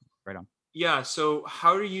 it's right on. Yeah. So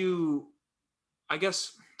how do you, I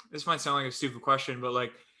guess this might sound like a stupid question, but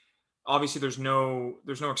like, obviously there's no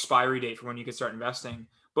expiry date for when you can start investing,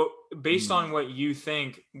 but based on what you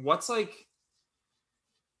think, what's like,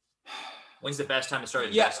 when's the best time to start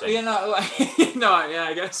investing?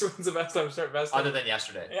 I guess when's the best time to start investing? Other than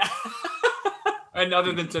yesterday. Yeah. And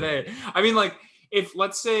other than today. I mean, like, if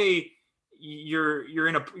let's say you're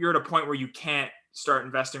at a point where you can't start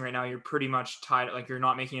investing right now, you're pretty much tied, like you're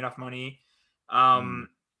not making enough money. At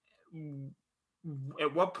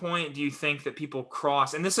what point do you think that people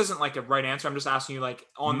cross? And this isn't like a right answer. I'm just asking you, like,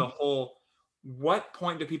 on the whole, what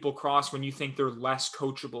point do people cross when you think they're less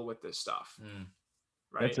coachable with this stuff?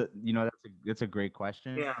 Right. That's a great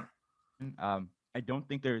question. Yeah. I don't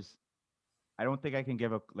think I can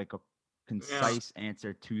give a concise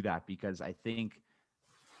answer to that, because I think,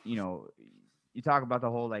 you talk about the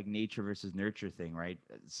whole like nature versus nurture thing, right?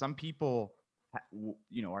 Some people,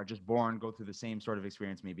 are just born, go through the same sort of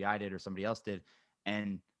experience maybe I did or somebody else did,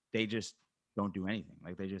 and they just don't do anything.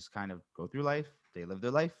 Like they just kind of go through life, they live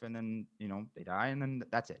their life, and then, they die, and then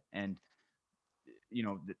that's it. And,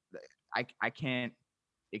 I can't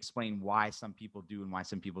explain why some people do and why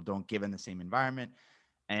some people don't, given the same environment.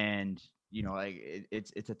 And, like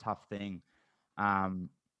it's a tough thing.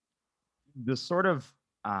 The sort of,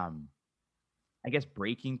 I guess,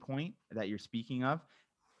 breaking point that you're speaking of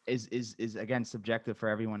is again subjective for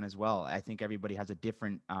everyone as well. I think everybody has a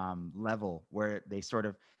different level where they sort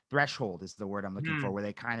of, threshold is the word I'm looking for, where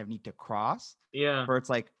they kind of need to cross. Yeah. Where it's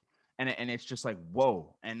like, and it's just like,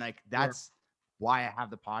 whoa. And like, that's why I have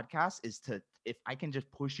the podcast, is to, if I can just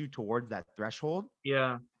push you towards that threshold.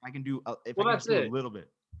 Yeah. I can do, a little bit.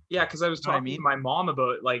 Yeah. Cause I was talking to my mom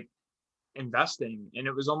about like investing, and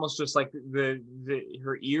it was almost just like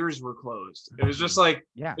her ears were closed. It was just like,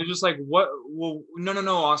 it was just like, what? Well,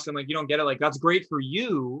 no, Austin, like, you don't get it. Like, that's great for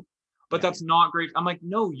you, but that's not great. I'm like,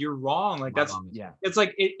 no, you're wrong. Like, it's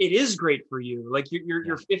like, it is great for you. Like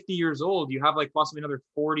you're 50 years old. You have like possibly another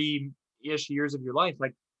 40-ish years of your life.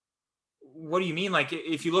 Like, what do you mean? Like,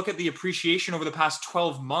 if you look at the appreciation over the past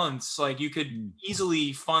 12 months, like you could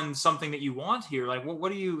easily fund something that you want here. Like,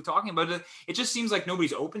 what are you talking about? It just seems like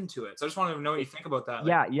nobody's open to it. So I just wanted to know what you think about that.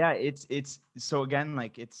 Like, Yeah. It's so again,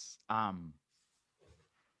 like it's,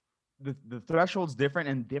 the threshold's different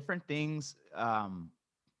and different things,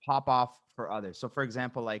 pop off for others. So for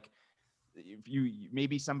example, like if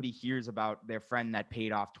maybe somebody hears about their friend that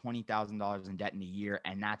paid off $20,000 in debt in a year,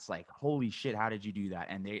 and that's like, holy shit, how did you do that?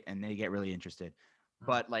 And they get really interested.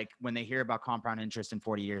 But like when they hear about compound interest in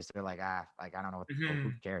 40 years, they're like, like I don't know,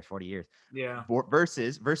 who cares, 40 years. Yeah.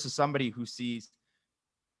 Versus somebody who sees,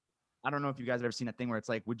 I don't know if you guys have ever seen that thing where it's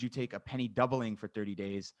like, would you take a penny doubling for 30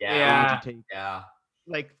 days? Yeah. Or would you take, Yeah.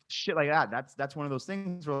 like shit like that? That's one of those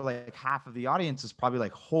things where like half of the audience is probably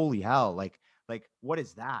like, holy hell, like what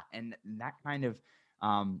is that? And that kind of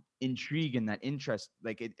intrigue and that interest,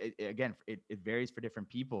 like it varies for different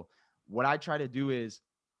people. What I try to do is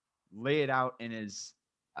lay it out in as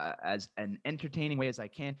an entertaining way as I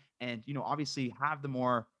can, and obviously have the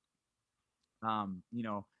more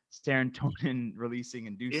serotonin releasing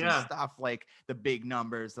inducing stuff, like the big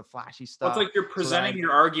numbers, the flashy stuff. Well, it's like you're presenting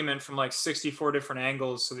your argument from like 64 different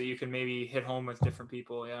angles so that you can maybe hit home with different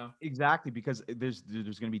people. Yeah, exactly, because there's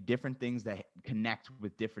going to be different things that connect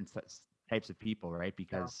with different types of people, right?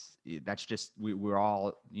 Because that's just we're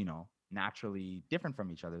all naturally different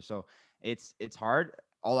from each other. So it's hard.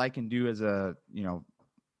 All I can do as a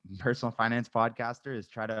personal finance podcaster is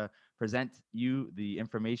try to present you the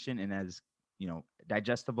information in as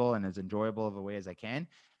digestible and as enjoyable of a way as I can,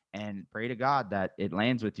 and pray to God that it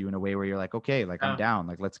lands with you in a way where you're like, okay, like I'm down,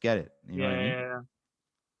 like let's get it. You know what I mean?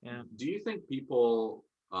 Yeah. Do you think people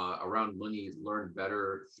around money learn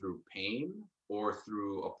better through pain or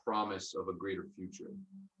through a promise of a greater future?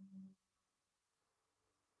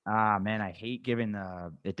 Man, I hate giving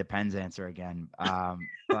the it depends answer again.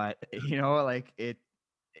 But like it,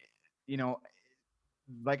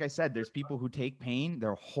 like I said, there's people who take pain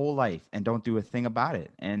their whole life and don't do a thing about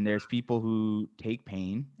it. And there's people who take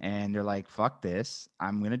pain and they're like, fuck this,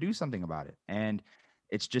 I'm going to do something about it. And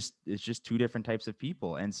it's just two different types of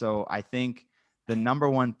people. And so I think the number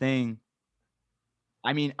one thing,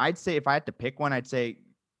 I mean, I'd say if I had to pick one, I'd say,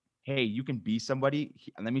 hey, you can be somebody.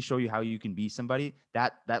 Let me show you how you can be somebody.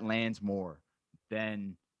 That lands more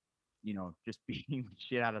than just beating the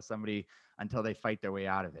shit out of somebody until they fight their way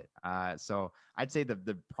out of it. So I'd say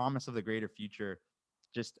the promise of the greater future,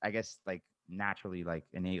 just I guess like naturally, like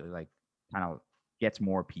innately, like kind of gets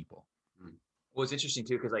more people. Well, it's interesting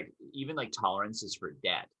too, because like even like tolerances for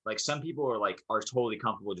debt, like some people are totally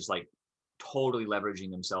comfortable just like totally leveraging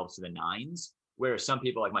themselves to the nines, whereas some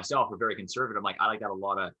people like myself are very conservative. I'm like, I like that a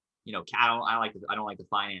lot of I don't like the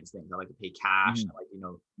finance things. I like to pay cash. I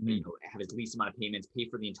like, have as least amount of payments, pay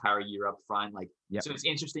for the entire year up front. Like, so it's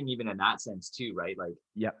interesting even in that sense too, right? Like,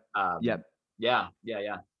 Yeah.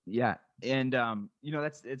 And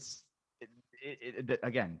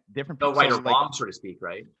again, different people. No right or wrong, so to speak,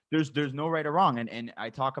 right? There's no right or wrong. And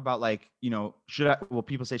I talk about like,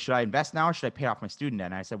 people say, should I invest now or should I pay off my student debt?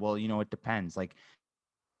 And I said, well, it depends. Like,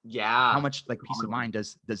 how much like peace of mind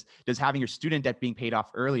does having your student debt being paid off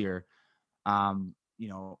earlier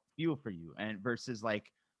feel for you, and versus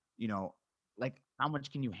like like how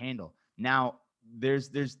much can you handle? Now there's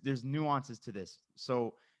nuances to this.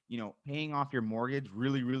 So paying off your mortgage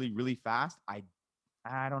really really really fast, I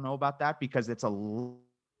don't know about that, because it's a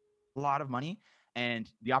lot of money and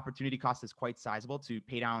the opportunity cost is quite sizable to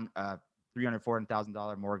pay down a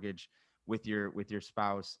 $300,000-$400,000 mortgage with your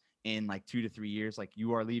spouse in like 2 to 3 years. Like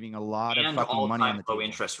you are leaving a lot of fucking money on the table. Low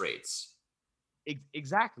interest rates.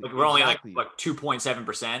 Exactly. Like we're only like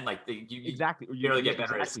 2.7%. Like you barely get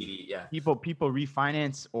better at CD. Yeah. People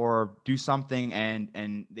refinance or do something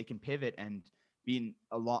and they can pivot and be in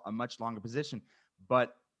a much longer position.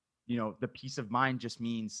 But the peace of mind just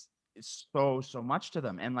means so much to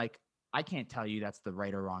them. And like I can't tell you that's the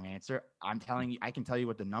right or wrong answer. I'm telling you, I can tell you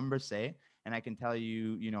what the numbers say. And I can tell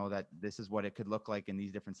you, that this is what it could look like in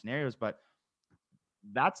these different scenarios. But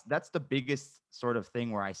that's the biggest sort of thing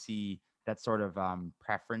where I see that sort of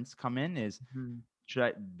preference come in is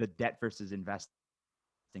the debt versus investing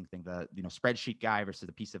thing, the spreadsheet guy versus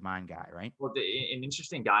the peace of mind guy, right? Well, an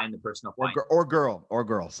interesting guy in the personal finance or girl.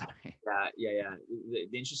 Sorry. Yeah.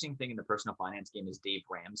 The interesting thing in the personal finance game is Dave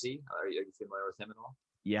Ramsey. Are you familiar with him at all?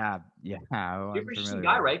 Yeah. You're an interesting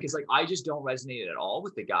guy, right? Because like I just don't resonate at all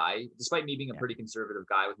with the guy, despite me being a pretty conservative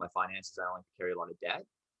guy with my finances. I don't like to carry a lot of debt,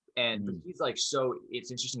 and but he's like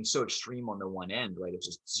it's interesting, so extreme on the one end, right? It's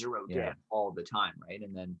just zero debt all the time, right?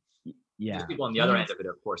 And then there's people on the other end of it,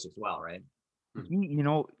 of course, as well, right?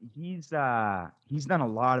 he's done a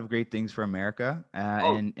lot of great things for America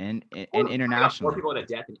Oh, and More internationally. people out of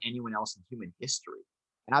debt than anyone else in human history.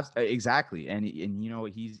 Exactly, and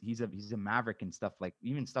he's a maverick and stuff, like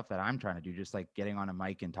even stuff that I'm trying to do, just like getting on a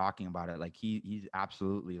mic and talking about it. Like he's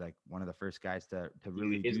absolutely like one of the first guys to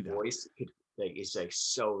really His do that. voice is like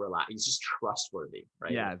so relaxed. He's just trustworthy,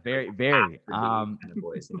 right? Yeah, Like, very. kind of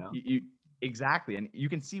voice, Exactly, and you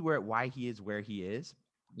can see why he is where he is.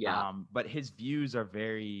 Yeah. But his views are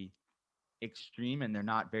very extreme and they're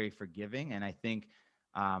not very forgiving. And I think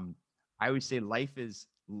I always say life is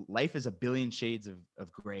a billion shades of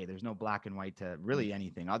gray. There's no black and white to really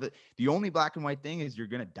anything. The only black and white thing is you're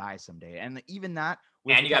gonna die someday, and even that.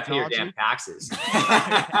 And you got to pay your damn taxes.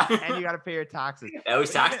 And you got to pay your taxes.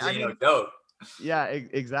 Those taxes ain't no joke. Yeah,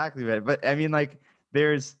 exactly, man. But I mean, like,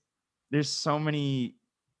 there's so many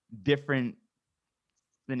different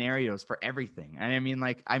scenarios for everything. And I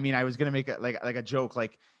was gonna make a joke,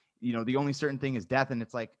 like, the only certain thing is death, and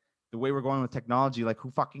it's like the way we're going with technology, like,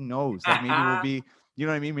 who fucking knows? Like, maybe we'll be, you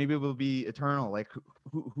know what I mean? Maybe we'll be eternal. Like,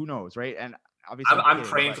 who knows, right? And obviously, I'm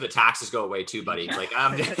praying for the taxes go away too, buddy. It's like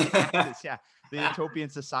yeah, the utopian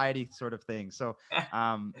society sort of thing. So,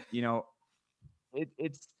 I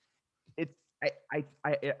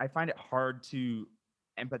find it hard to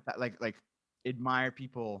empathize, like admire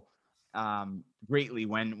people greatly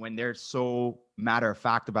when they're so matter of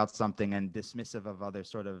fact about something and dismissive of other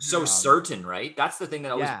sort of certain, right? That's the thing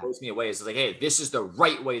that always blows me away. Is like, hey, this is the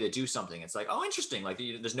right way to do something. It's like, oh, interesting. Like,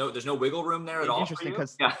 there's no wiggle room there at all. Interesting,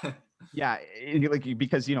 because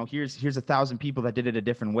because here's 1,000 people that did it a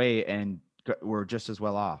different way and were just as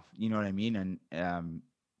well off. You know what I mean? And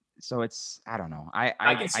so it's, I don't know.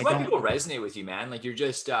 I can see why people resonate with you, man. Like, you're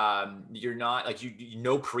just you're not like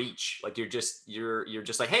you preach. Like, you're just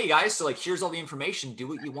like, hey guys, so like, here's all the information, do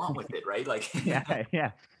what you want with it, right? Like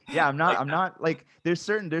yeah. I'm not like, there's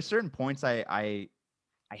certain points I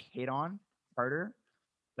hit on harder.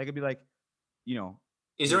 Like, it'd be like,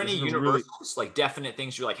 is there any universals, like definite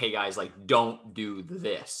things you're like, hey guys, like, don't do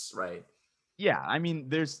this, right? Yeah, I mean,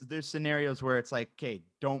 there's scenarios where it's like, okay,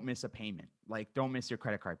 don't miss a payment. Like, don't miss your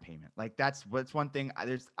credit card payment. Like, that's one thing.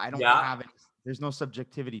 There's no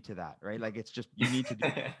subjectivity to that, right? Like, it's just, you need to do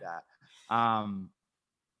that. So I'm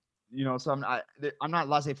not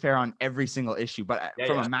laissez-faire on every single issue, but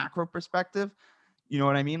from a macro perspective, you know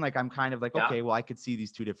what I mean? Like, I'm kind of like, okay, well, I could see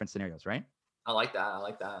these two different scenarios, right? I like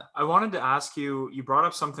that. I wanted to ask you, you brought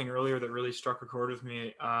up something earlier that really struck a chord with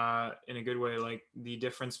me in a good way, like the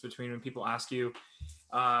difference between when people ask you,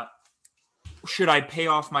 should I pay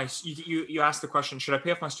off you asked the question, should I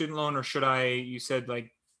pay off my student loan, or should I, you said,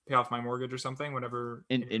 like, pay off my mortgage or something, whatever.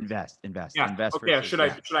 Invest. Yeah. Invest. Okay. Should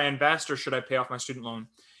I invest or should I pay off my student loan?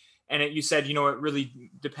 And you said, it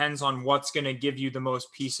really depends on what's going to give you the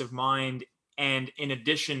most peace of mind. And in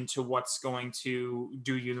addition to what's going to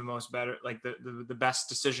do you the most better, like the best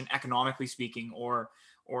decision, economically speaking, or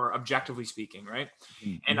objectively speaking, right?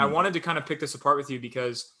 Mm-hmm. And I wanted to kind of pick this apart with you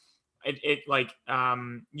because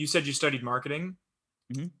you said you studied marketing,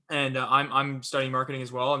 mm-hmm. and I'm studying marketing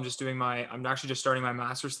as well. I'm actually just starting my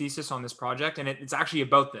master's thesis on this project, and it's actually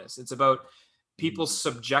about this. It's about people's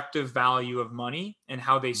subjective value of money and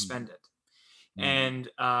how they spend it. And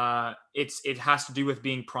it has to do with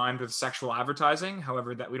being primed with sexual advertising.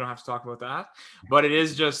 However, that we don't have to talk about that, but it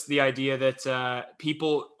is just the idea that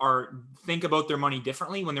people think about their money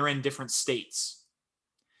differently when they're in different states.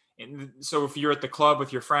 And so if you're at the club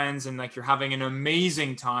with your friends and like you're having an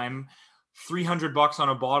amazing time, $300 on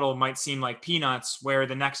a bottle might seem like peanuts, where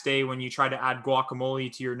the next day when you try to add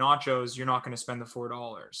guacamole to your nachos, you're not going to spend the $4.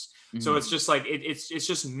 Mm-hmm. So it's just like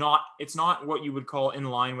it's not what you would call in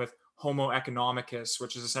line with Homo economicus,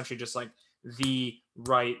 which is essentially just like the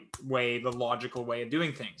right way, the logical way of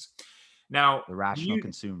doing things. Now, the rational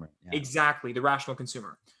consumer. Yeah. Exactly, the rational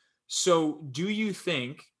consumer. So do you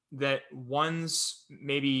think that one's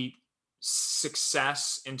maybe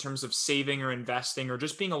success in terms of saving or investing, or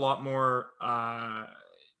just being a lot more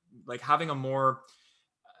like having a more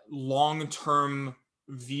long-term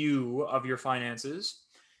view of your finances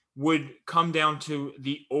would come down to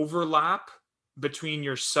the overlap between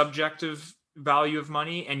your subjective value of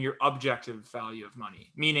money and your objective value of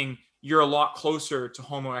money? Meaning you're a lot closer to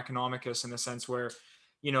Homo economicus in the sense where,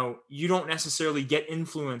 you don't necessarily get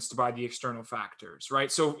influenced by the external factors,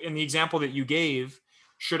 right? So in the example that you gave,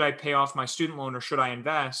 should I pay off my student loan or should I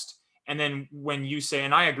invest? And then when you say,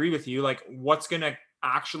 and I agree with you, like, what's going to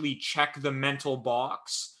actually check the mental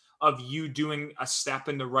box of you doing a step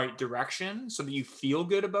in the right direction so that you feel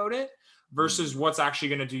good about it versus what's actually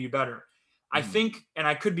going to do you better? I think, and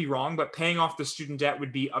I could be wrong, but paying off the student debt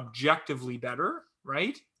would be objectively better,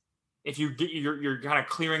 right? if you get, you're kind of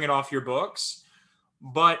clearing it off your books.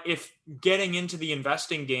 But if getting into the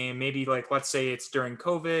investing game, maybe like, let's say it's during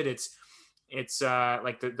COVID, it's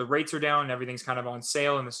like the rates are down and everything's kind of on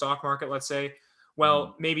sale in the stock market, let's say,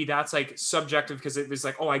 well, maybe that's like subjective because it was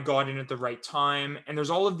like, oh, I got in at the right time. And there's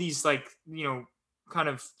all of these like, kind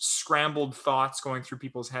of scrambled thoughts going through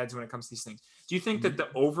people's heads when it comes to these things. Do you think that the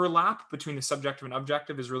overlap between the subjective and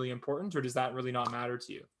objective is really important, or does that really not matter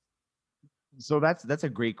to you? So that's a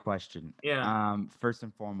great question. Yeah. First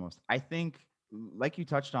and foremost, I think, like you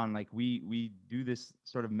touched on, like we do this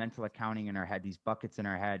sort of mental accounting in our head, these buckets in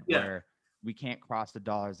our head where we can't cross the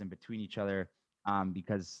dollars in between each other,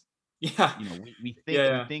 because we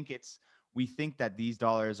think that these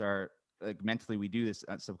dollars are, like, mentally we do this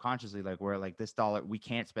subconsciously, like we're like, this dollar, we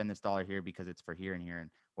can't spend this dollar here because it's for here and here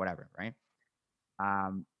and whatever, right?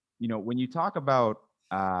 When you talk about,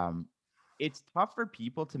 it's tough for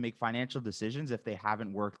people to make financial decisions if they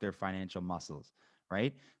haven't worked their financial muscles,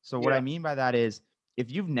 right? So what I mean by that is,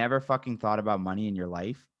 if you've never fucking thought about money in your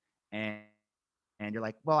life, and you're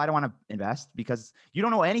like, well, I don't want to invest because you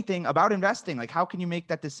don't know anything about investing. Like, how can you make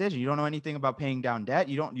that decision? You don't know anything about paying down debt.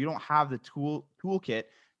 You don't have the toolkit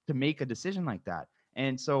to make a decision like that.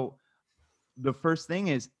 And so the first thing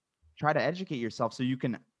is, try to educate yourself so you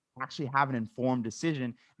can actually have an informed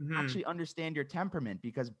decision, actually understand your temperament,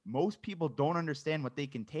 because most people don't understand what they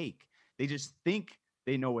can take. They just think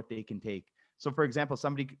they know what they can take. So for example,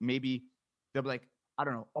 somebody, maybe they'll be like, I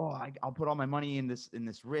don't know, I'll put all my money in this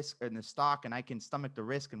risk, in this stock, and I can stomach the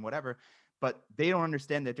risk and whatever. But they don't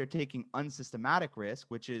understand that they're taking unsystematic risk,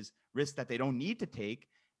 which is risk that they don't need to take,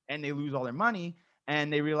 and they lose all their money.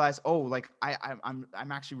 And they realize, like, I'm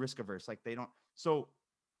actually risk averse. Like, they don't. So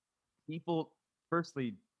people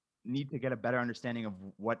firstly need to get a better understanding of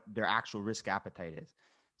what their actual risk appetite is.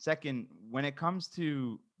 Second, when it comes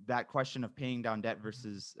to that question of paying down debt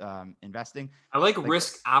versus investing, I like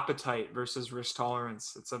risk appetite versus risk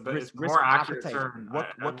tolerance. It's it's more accurate term.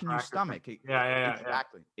 What can you stomach? Yeah.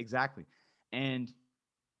 Exactly. And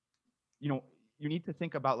you need to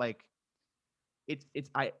think about, like,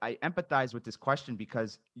 I empathize with this question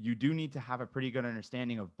because you do need to have a pretty good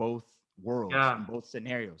understanding of both worlds and both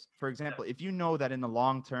scenarios. For example, if you know that in the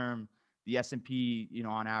long term, the S&P,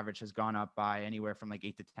 on average has gone up by anywhere from like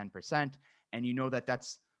 8 to 10%, and you know that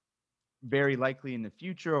that's very likely in the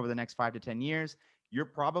future over the next 5 to 10 years, you're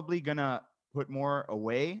probably going to put more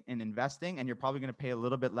away in investing, and you're probably going to pay a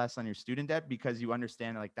little bit less on your student debt because you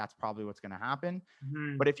understand, like, that's probably what's going to happen.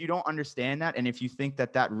 But if you don't understand that, and if you think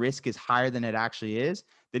that that risk is higher than it actually is,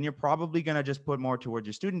 then you're probably going to just put more towards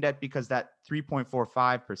your student debt, because that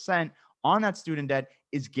 3.45% on that student debt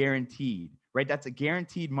is guaranteed, right? That's a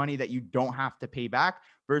guaranteed money that you don't have to pay back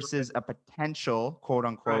versus a potential, quote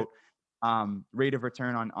unquote, rate of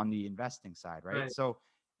return on the investing side, right? So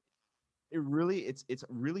it's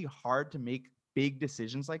really hard to make big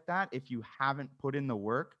decisions like that if you haven't put in the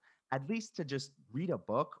work, at least to just read a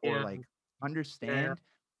book or like understand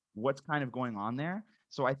what's kind of going on there.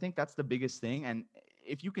 So I think that's the biggest thing. And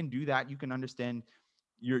if you can do that, you can understand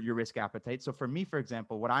your risk appetite. So for me, for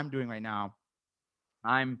example, what I'm doing right now,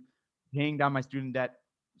 I'm paying down my student debt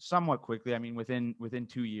somewhat quickly. I mean, within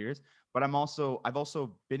 2 years, but I've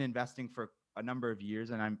also been investing for a number of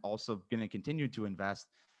years, and I'm also going to continue to invest.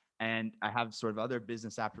 And I have sort of other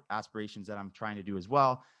business aspirations that I'm trying to do as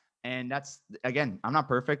well. And that's, again, I'm not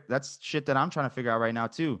perfect. That's shit that I'm trying to figure out right now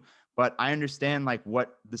too. But I understand, like,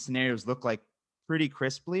 what the scenarios look like pretty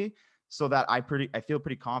crisply, so that I feel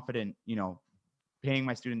pretty confident, paying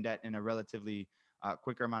my student debt in a relatively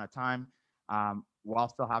quicker amount of time, while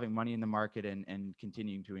still having money in the market and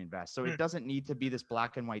continuing to invest. So it doesn't need to be this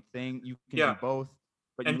black and white thing. You can do both.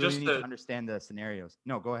 But you really need to understand the scenarios.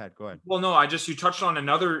 No, go ahead. Well, no, you touched on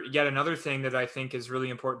yet another thing that I think is really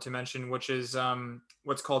important to mention, which is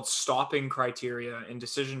what's called stopping criteria in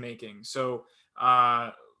decision making. So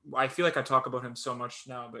I feel like I talk about him so much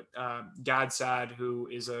now, but Gad Saad, who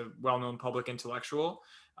is a well-known public intellectual,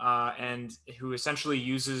 and who essentially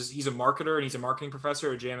he's a marketer and he's a marketing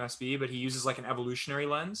professor at JMSB, but he uses like an evolutionary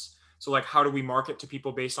lens. So like, how do we market to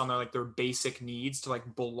people based on their basic needs to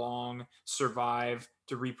like belong, survive,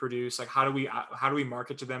 to reproduce? Like, how do we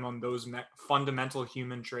market to them on those fundamental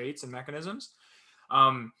human traits and mechanisms?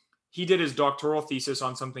 He did his doctoral thesis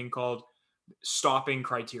on something called stopping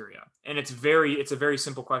criteria. And it's a very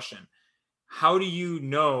simple question. How do you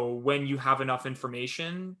know when you have enough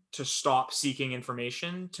information to stop seeking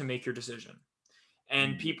information to make your decision?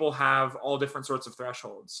 And people have all different sorts of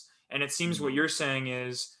thresholds. And it seems what you're saying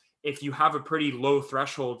is, if you have a pretty low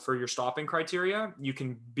threshold for your stopping criteria, you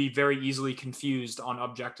can be very easily confused on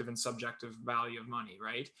objective and subjective value of money,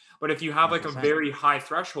 right? But if you have like a 100%. very high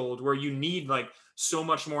threshold where you need like so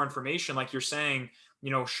much more information, like you're saying,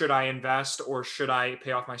 you know, should I invest or should I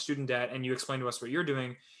pay off my student debt? And you explain to us what you're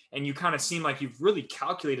doing, and you kind of seem like you've really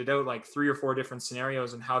calculated out like 3 or 4 different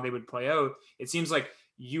scenarios and how they would play out. It seems like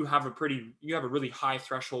you have a really high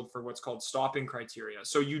threshold for what's called stopping criteria.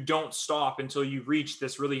 So you don't stop until you reach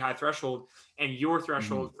this really high threshold, and your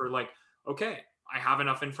threshold for like, okay, I have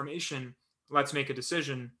enough information, let's make a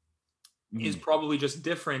decision, is probably just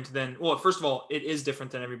different than, well, first of all, it is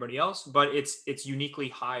different than everybody else, but it's uniquely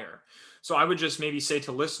higher. So I would just maybe say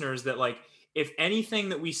to listeners that like, if anything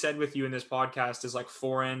that we said with you in this podcast is like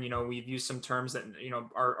foreign, you know, we've used some terms that, you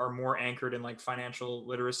know, are more anchored in like financial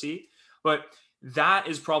literacy, but that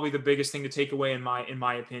is probably the biggest thing to take away in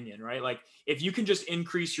my opinion, right? Like if you can just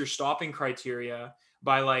increase your stopping criteria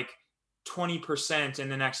by like 20% in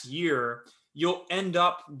the next year, you'll end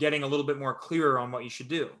up getting a little bit more clearer on what you should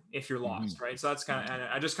do if you're lost, right? So that's kind of,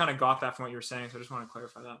 I just kind of got that from what you were saying. So I just want to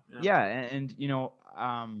clarify that. Yeah. And you know,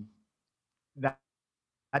 that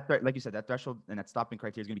like you said, that threshold and that stopping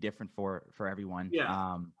criteria is going to be different for everyone.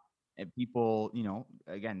 Yeah. And people, you know,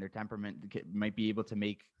 again, their temperament might be able to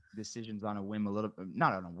make decisions on a whim,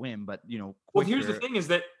 not on a whim, but you know, quicker. Well, here's the thing is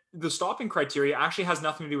that the stopping criteria actually has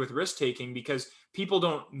nothing to do with risk taking, because people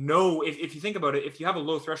don't know, if you think about it, if you have a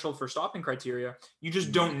low threshold for stopping criteria, you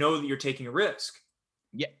just don't know that you're taking a risk.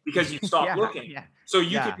 Yeah. Because you stop looking. Yeah. So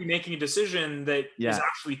you could be making a decision that is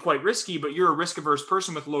actually quite risky, but you're a risk averse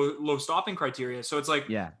person with low stopping criteria. So it's like,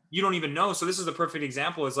 you don't even know. So this is a perfect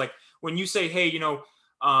example, is like when you say, hey, you know,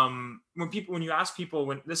 when you ask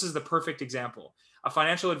people, this is the perfect example. A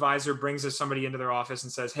financial advisor brings somebody into their office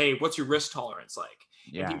and says, hey, what's your risk tolerance like?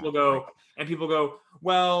 Yeah. And people go,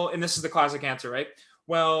 well, and this is the classic answer, right?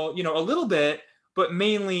 Well, you know, a little bit, but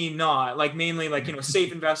mainly not, like mainly like, you know,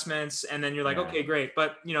 safe investments. And then you're like, okay, great.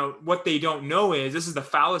 But you know, what they don't know is, this is the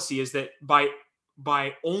fallacy, is that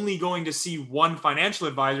by only going to see one financial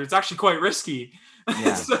advisor, it's actually quite risky.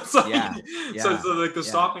 Yeah. So it's like, so like the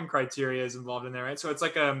stopping criteria is involved in there, right? So it's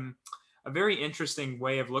like a very interesting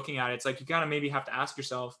way of looking at it. It's like you kind of maybe have to ask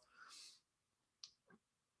yourself,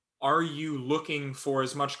 are you looking for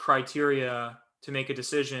as much criteria to make a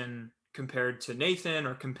decision compared to Nathan,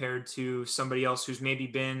 or compared to somebody else who's maybe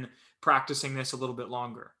been practicing this a little bit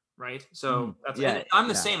longer, right? So I'm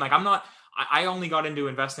the same. Like I only got into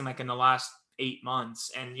investing like in the last 8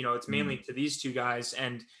 months, and you know, it's mainly to these two guys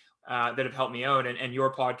and that have helped me out, and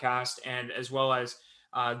your podcast, and as well as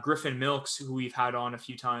Griffin Milks, who we've had on a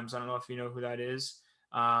few times. I don't know if you know who that is,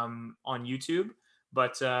 on YouTube,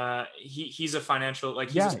 but he's a financial,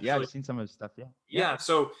 like, I've seen some of his stuff. Yeah.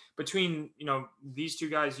 So between, you know, these two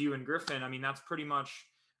guys, you and Griffin, I mean, that's pretty much,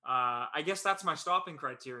 I guess that's my stopping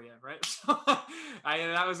criteria, right? So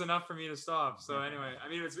that was enough for me to stop. So anyway, I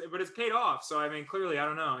mean, it's paid off. So I mean, clearly, I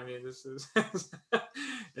don't know. I mean, this is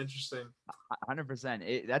interesting.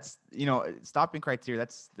 100%. That's, you know, stopping criteria.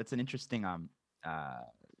 That's an interesting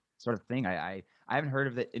sort of thing. I haven't heard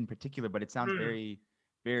of it in particular, but it sounds very,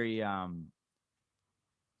 very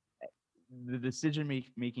the decision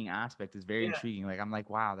making aspect is very intriguing. Like I'm like,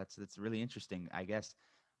 wow, that's really interesting, I guess.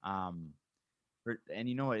 And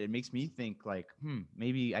you know what, it makes me think like,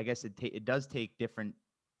 maybe I guess it does take different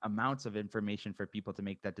amounts of information for people to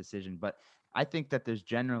make that decision. But I think that there's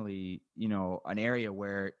generally, you know, an area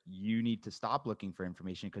where you need to stop looking for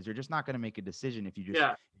information, because you're just not going to make a decision if you're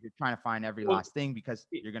trying to find every last thing, because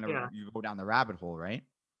you're going to you go down the rabbit hole, right?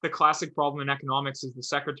 The classic problem in economics is the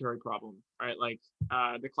secretary problem, right? Like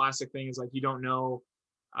the classic thing is like, you don't know,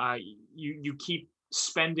 you keep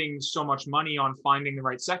spending so much money on finding the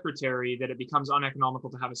right secretary that it becomes uneconomical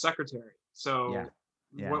to have a secretary. So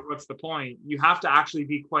what's the point? You have to actually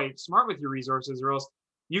be quite smart with your resources, or else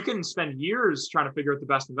you can spend years trying to figure out the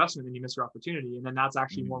best investment and you miss your opportunity. And then that's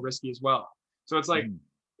actually more risky as well. So it's like,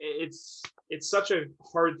 it's such a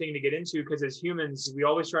hard thing to get into, because as humans, we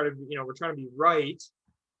always try to, you know, we're trying to be right.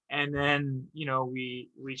 And then, you know, we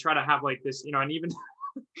try to have like this, you know, and even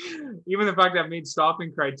the fact that I've made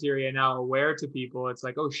stopping criteria now aware to people, it's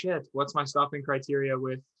like, oh shit, what's my stopping criteria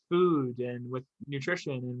with food and with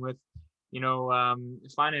nutrition and with, you know,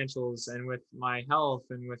 financials and with my health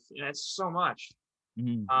and with, you know, it's so much.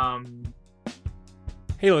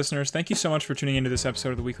 Hey listeners, thank you so much for tuning into this episode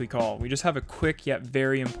of the Weekly Call. We just have a quick yet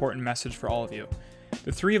very important message for all of you.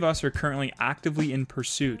 The three of us are currently actively in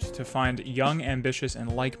pursuit to find young, ambitious,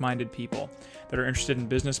 and like-minded people that are interested in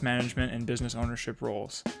business management and business ownership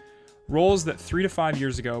roles. Roles that 3 to 5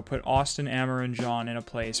 years ago put Austin, Amber, and John in a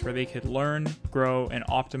place where they could learn, grow, and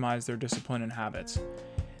optimize their discipline and habits.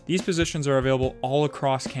 These positions are available all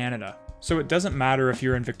across Canada, so it doesn't matter if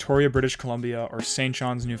you're in Victoria, British Columbia, or St.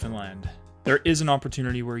 John's, Newfoundland. There is an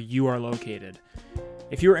opportunity where you are located.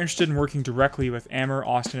 If you are interested in working directly with Amer,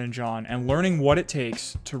 Austin, and John and learning what it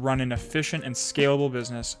takes to run an efficient and scalable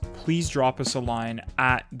business, please drop us a line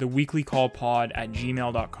at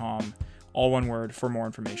theweeklycallpod@gmail.com, all one word, for more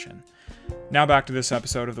information. Now back to this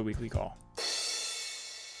episode of The Weekly Call.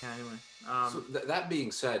 Yeah, anyway. So that being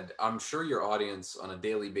said, I'm sure your audience on a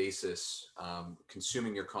daily basis,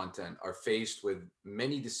 consuming your content, are faced with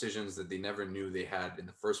many decisions that they never knew they had in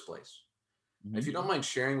the first place. If you don't mind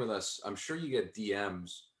sharing with us, I'm sure you get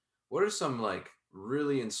DMs. What are some like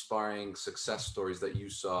really inspiring success stories that you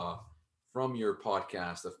saw from your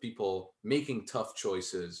podcast of people making tough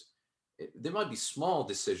choices? There might be small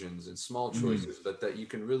decisions and small choices, but that you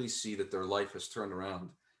can really see that their life has turned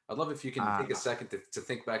around. I'd love if you can take a second to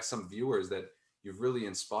think back some viewers that you've really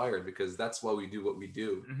inspired, because that's why we do what we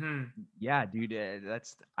do. Yeah, dude,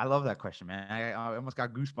 I love that question, man. I almost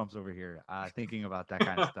got goosebumps over here thinking about that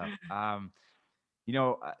kind of stuff.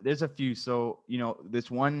 There's a few. So,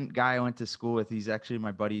 this one guy I went to school with, he's actually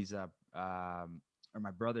my buddy's, or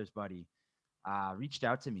my brother's buddy, reached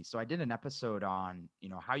out to me. So I did an episode on,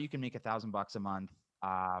 how you can make $1,000 a month,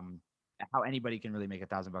 how anybody can really make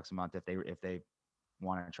 $1,000 a month if they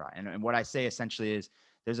want to try. And what I say essentially is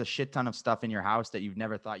there's a shit ton of stuff in your house that you've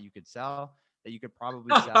never thought you could sell that you could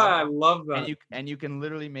probably sell. I love that. And you can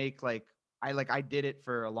literally make I did it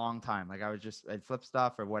for a long time. Like I'd flip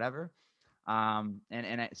stuff or whatever.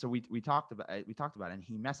 So we talked about it, and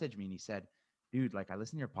he messaged me and he said, dude, like I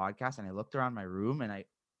listened to your podcast and I looked around my room and I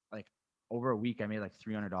over a week I made like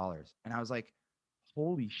 $300. And I was like,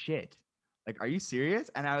 holy shit. Like, are you serious?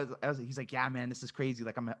 And he's like, yeah, man, this is crazy.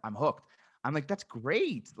 Like I'm hooked. I'm like, that's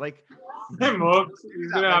great. Like I'm hooked.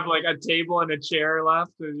 He's gonna have like a table and a chair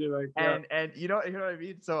left. And you're like, yeah. And you know what I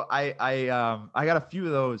mean? So I got a few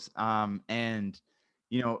of those.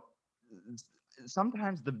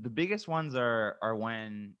 Sometimes the biggest ones are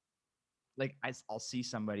when like I'll see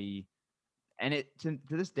somebody, and to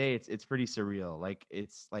this day it's pretty surreal. Like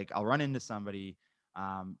it's like I'll run into somebody.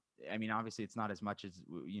 I mean, obviously it's not as much as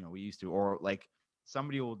we used to, or like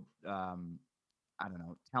somebody will I don't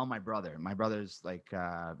know, tell my brother. My brother's like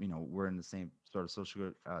we're in the same sort of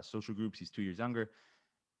social groups. He's 2 years younger,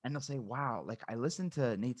 and they'll say, wow, like I listened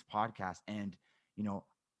to Nate's podcast and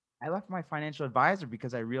I left my financial advisor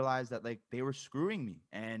because I realized that like they were screwing me,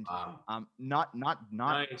 and not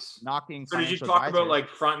Nice. knocking. So did you talk about like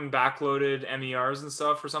front and back loaded MERs and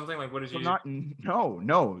stuff or something? Like what did you do?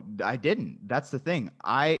 No, I didn't. That's the thing.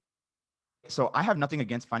 So I have nothing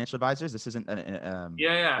against financial advisors. This isn't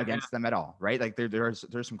against them at all, right? Like there's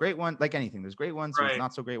some great ones, like anything. There's great ones, there's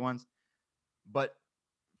not so great ones. But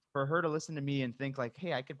for her to listen to me and think like,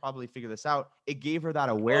 hey, I could probably figure this out, it gave her that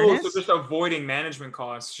awareness. Oh, so just avoiding management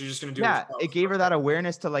costs. She's just gonna do it herself. It gave her that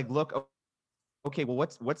awareness to like look, okay, well,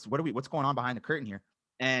 what's going on behind the curtain here?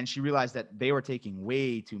 And she realized that they were taking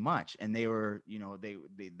way too much, and they were, they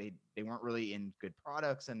weren't really in good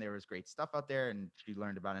products, and there was great stuff out there, and she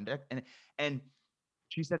learned about it. And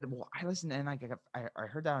she said, well, I listened and I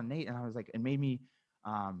heard that on Nate, and I was like, it made me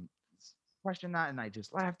question that, and I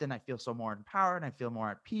just left, and I feel so more empowered, and I feel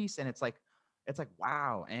more at peace, and it's like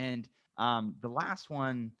wow. And the last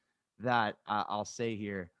one that I'll say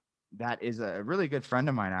here, that is a really good friend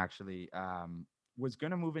of mine actually, was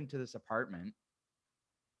going to move into this apartment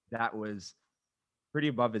that was pretty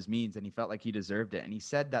above his means, and he felt like he deserved it. And he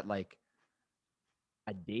said that like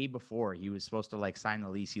a day before he was supposed to like sign the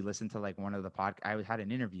lease, he listened to like one of the I had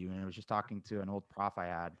an interview, and I was just talking to an old prof I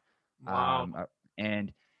had. Wow.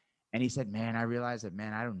 And he said, man, I realized that,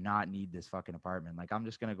 man, I do not need this fucking apartment. Like, I'm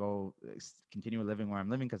just going to go continue living where I'm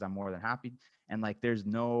living because I'm more than happy. And like, there's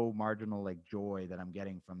no marginal like joy that I'm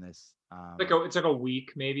getting from this. It's like a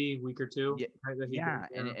week or two. Yeah.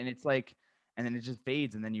 And it's like, and then it just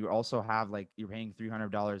fades. And then you also have like, you're paying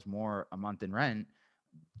 $300 more a month in rent,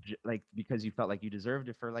 like, because you felt like you deserved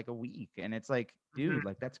it for like a week. And it's like, dude,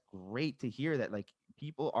 like, that's great to hear that like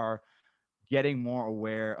people are getting more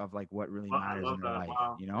aware of like what really matters in their life,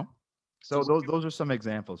 So those are some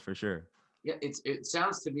examples for sure. Yeah, it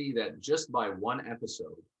sounds to me that just by one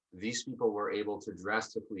episode, these people were able to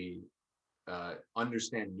drastically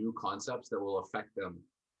understand new concepts that will affect them,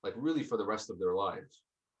 like really for the rest of their lives.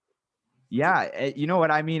 Yeah, you know what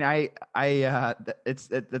I mean.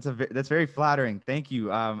 That's very flattering. Thank you.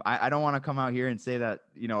 I don't want to come out here and say that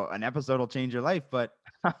an episode will change your life, but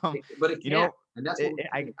it can. And that's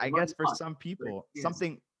I guess for some people,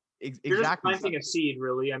 something. You're just planting a seed,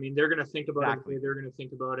 really. I mean, they're going to think about it. They're going to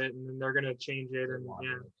think about it, and then they're going to change it. And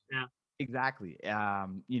yeah. Exactly.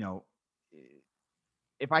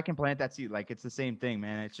 if I can plant that seed, like it's the same thing,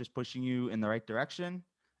 man. It's just pushing you in the right direction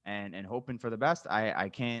and hoping for the best. I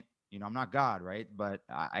can't, I'm not God, right? But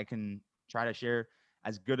I can try to share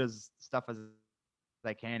as good as stuff as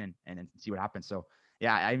I can and see what happens. So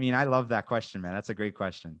yeah, I mean, I love that question, man. That's a great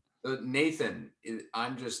question. Nathan,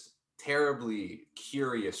 I'm just terribly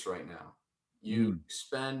curious right now. You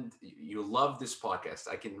love this podcast.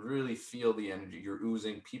 I can really feel the energy you're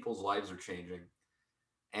oozing. People's lives are changing.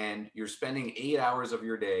 And you're spending 8 hours of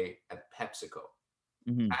your day at PepsiCo.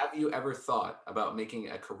 Have you ever thought about making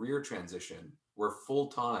a career transition where full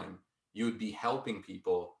time you would be helping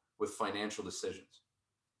people with financial decisions?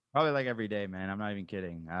 Probably like every day, man. I'm not even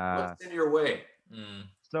kidding. What's in your way?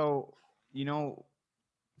 So,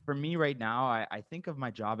 for me right now, I think of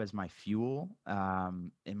my job as my fuel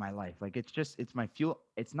in my life. Like it's my fuel.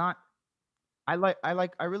 It's not, I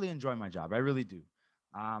really enjoy my job. I really do.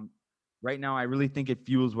 Right now, I really think it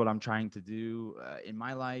fuels what I'm trying to do in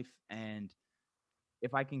my life. And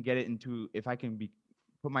if I can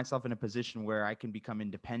put myself in a position where I can become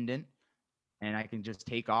independent and I can just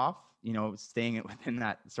take off, staying within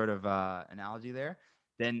that sort of analogy there,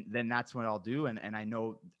 then that's what I'll do. And I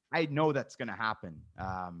know that's going to happen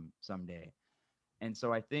someday. And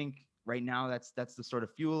so I think right now that's the sort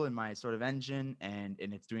of fuel in my sort of engine, and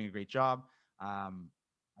it's doing a great job. I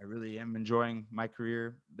really am enjoying my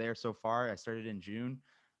career there so far. I started in June.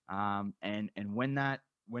 And when that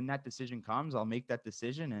decision comes, I'll make that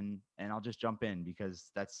decision and I'll just jump in, because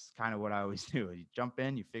that's kind of what I always do. You jump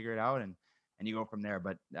in, you figure it out, and you go from there.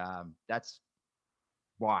 But that's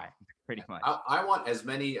why, pretty much. I want as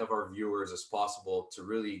many of our viewers as possible to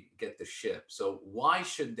really get the ship. So why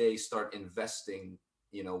should they start investing,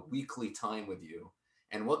 weekly time with you?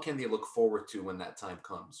 And what can they look forward to when that time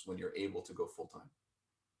comes, when you're able to go full time?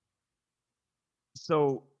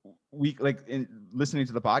 So in listening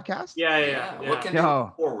to the podcast? Yeah. What can they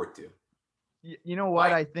look forward to? You know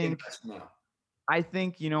what? I think,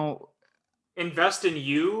 invest in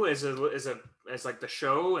you as like the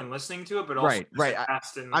show and listening to it, but also right. I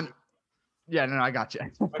got you.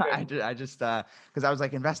 Okay. I just because I was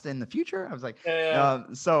like, invest in the future. I was like, I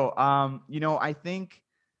think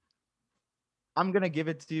I'm gonna give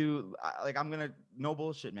it to you. Like, I'm gonna, no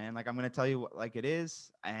bullshit, man. Like, I'm gonna tell you what, like it is,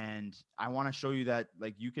 and I want to show you that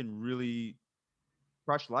like you can really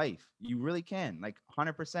crush life. You really can, like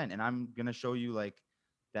 100%. And I'm gonna show you like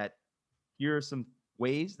that. Here are some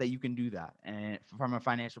ways that you can do that, and from a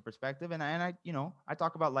financial perspective. And I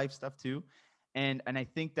talk about life stuff too. And I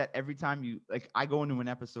think that every time I go into an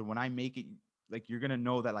episode, when I make it, like, you're going to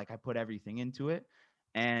know that like I put everything into it,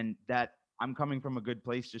 and that I'm coming from a good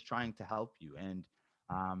place, just trying to help you. And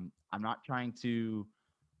I'm not trying to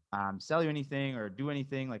sell you anything or do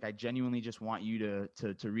anything. Like, I genuinely just want you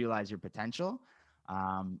to realize your potential,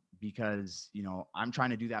 because, I'm trying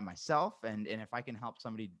to do that myself. And if I can help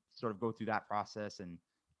somebody sort of go through that process, and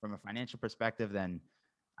from a financial perspective, then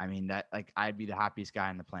I mean, that, like, I'd be the happiest guy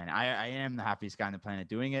on the planet. I am the happiest guy on the planet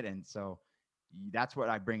doing it. And so that's what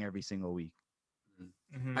I bring every single week.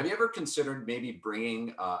 Mm-hmm. Have you ever considered maybe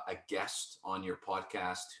bringing a guest on your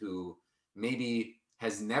podcast who maybe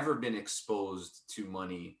has never been exposed to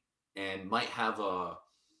money and might have a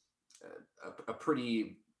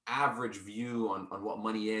pretty average view on what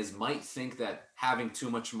money is, might think that having too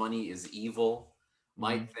much money is evil,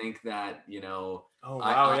 might think that, oh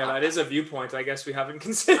wow, that is a viewpoint I guess we haven't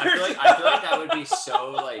considered. I feel like that would be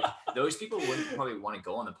so, like, those people wouldn't probably want to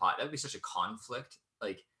go on the pod. That would be such a conflict.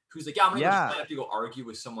 Like, who's like, I'm gonna have to go argue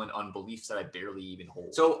with someone on beliefs that I barely even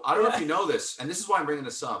hold. So I don't know if you know this, and this is why I'm bringing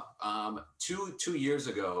this up. 2 years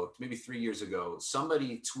ago, maybe 3 years ago,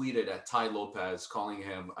 somebody tweeted at Tai Lopez, calling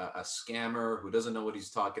him a scammer who doesn't know what he's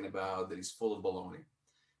talking about, that he's full of baloney.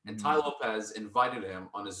 And Tai Lopez invited him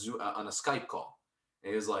on a Skype call. And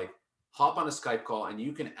he was like, hop on a Skype call and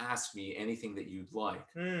you can ask me anything that you'd like.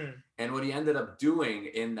 And what he ended up doing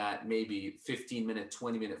in that maybe 15-minute,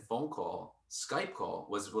 20-minute Skype call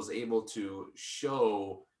was able to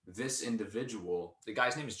show this individual. The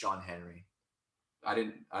guy's name is John Henry. I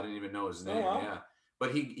didn't even know his name. Oh, wow. Yeah.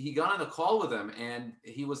 But he got on a call with him, and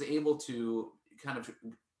he was able to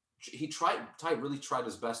Tai really tried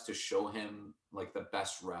his best to show him like the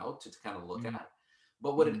best route to kind of look at.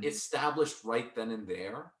 But what it established right then and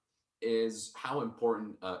there is how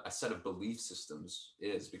important a set of belief systems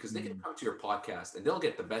is, because they can come to your podcast and they'll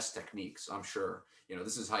get the best techniques, I'm sure.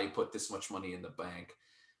 This is how you put this much money in the bank.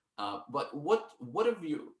 But what have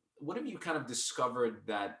you kind of discovered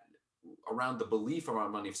that around the belief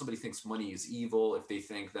around money? If somebody thinks money is evil, if they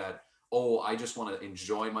think that, oh, I just want to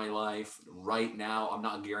enjoy my life right now, I'm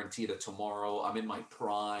not guaranteed a tomorrow, I'm in my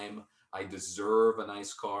prime, I deserve a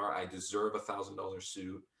nice car. I deserve $1,000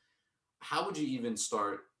 suit. How would you even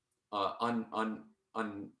start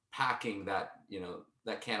unpacking that,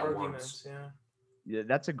 that can of worms? Arguments, yeah. Yeah,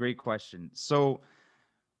 that's a great question. So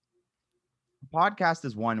podcast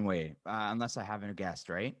is one way, unless I have a guest,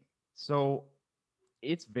 right? So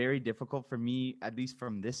it's very difficult for me, at least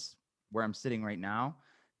from this where I'm sitting right now,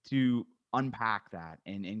 to unpack that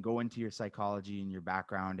and go into your psychology and your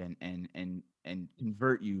background and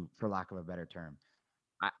convert you, for lack of a better term.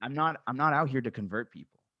 I'm not out here to convert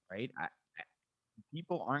people, right?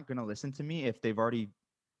 People aren't going to listen to me if they've already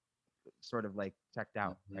sort of like checked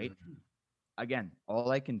out, right? Again,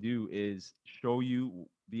 all I can do is show you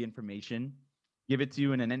the information, give it to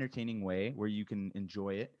you in an entertaining way where you can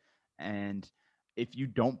enjoy it. And if you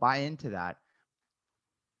don't buy into that,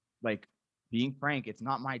 like, being frank, it's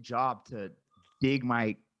not my job to dig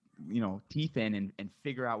my teeth in and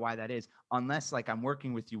figure out why that is, unless like I'm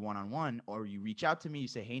working with you one-on-one, or you reach out to me, you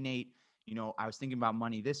say, hey Nate, I was thinking about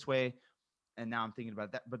money this way and now I'm thinking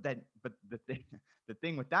about that. But the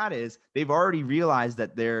thing with that is they've already realized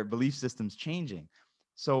that their belief system's changing.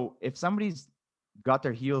 So if somebody's got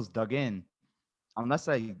their heels dug in, unless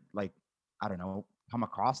I don't know, come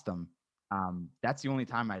across them, that's the only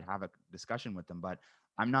time I'd have a discussion with them. But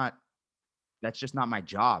that's just not my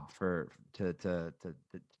job to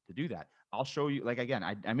do that. I'll show you, like, again,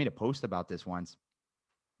 I made a post about this once.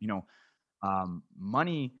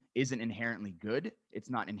 Money isn't inherently good. It's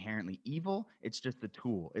not inherently evil. It's just a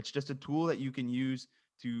tool. It's just a tool that you can use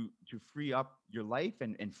to free up your life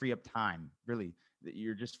and free up time. Really,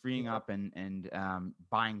 you're just freeing up and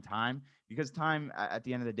buying time, because time at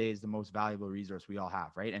the end of the day is the most valuable resource we all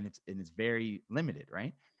have, right? And it's very limited,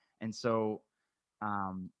 right? And so,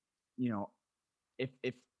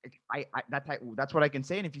 if I that's what I can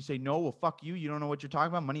say. And if you say no, well, fuck you, you don't know what you're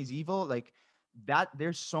talking about, money's evil, like that,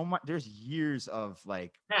 there's years of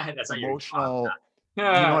like That's emotional,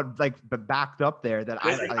 Yeah. but backed up there that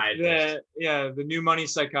The new money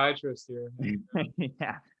psychiatrist here.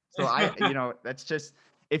 yeah. So that's just,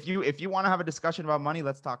 if you want to have a discussion about money,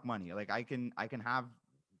 let's talk money. Like I can have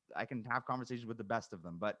conversations with the best of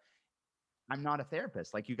them, but I'm not a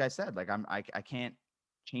therapist, like you guys said. Like I can't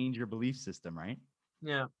change your belief system, right?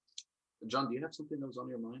 Yeah. John, do you have something that was on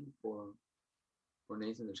your mind for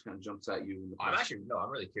Nathan that just kind of jumps at you? I'm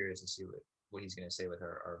really curious to see what he's going to say with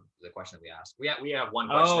or the question that we asked. We have one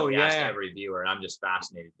question that we ask every viewer, and I'm just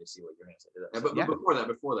fascinated to see what you're going to say to this. Yeah, but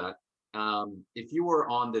before that, if you were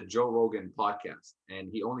on the Joe Rogan podcast and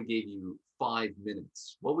he only gave you 5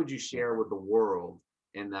 minutes, what would you share with the world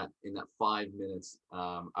in that 5 minutes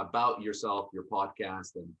about yourself, your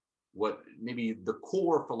podcast, and what maybe the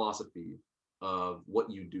core philosophy of what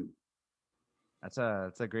you do? That's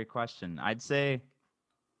a great question. I'd say,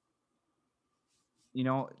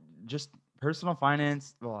 just personal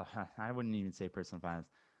finance. Well, I wouldn't even say personal finance.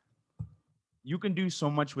 You can do so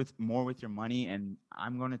much more with your money, and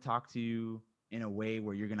I'm going to talk to you in a way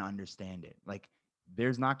where you're going to understand it. Like,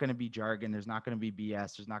 there's not going to be jargon. There's not going to be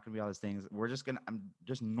BS. There's not going to be all these things. I'm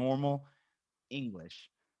just normal English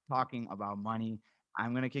talking about money.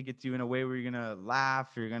 I'm going to kick it to you in a way where you're going to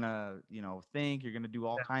laugh. You're going to, think. You're going to do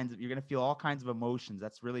you're going to feel all kinds of emotions.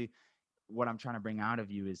 That's really what I'm trying to bring out of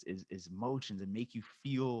you is emotions, and make you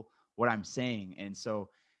feel what I'm saying. And so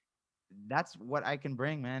that's what I can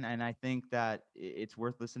bring, man. And I think that it's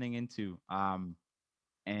worth listening into.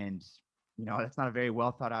 And that's not a very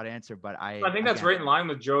well thought out answer, but I think that's right in line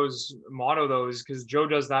with Joe's motto, though, is because Joe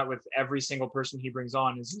does that with every single person he brings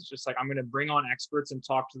on. Is he's just like, I'm going to bring on experts and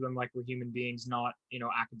talk to them like we're human beings, not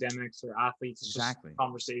academics or athletes. It's exactly. Just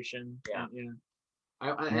conversation. Yeah.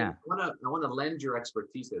 I want to lend your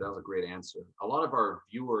expertise there. That was a great answer. A lot of our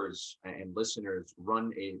viewers and listeners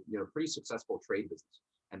run a pretty successful trade business,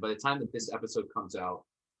 and by the time that this episode comes out,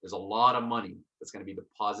 there's a lot of money that's going to be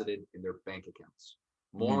deposited in their bank accounts.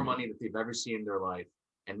 More money that they've ever seen in their life,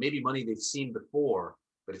 and maybe money they've seen before,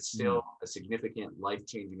 but it's still a significant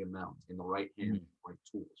life-changing amount in the right hands, right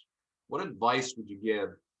tools. What advice would you give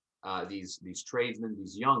these tradesmen,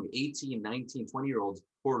 these young 18, 19, 20-year-olds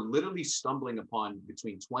who are literally stumbling upon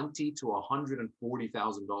between $20,000 to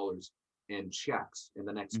 $140,000 in checks in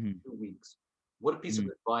the next 2 weeks? What piece of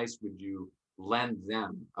advice would you lend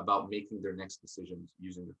them about making their next decisions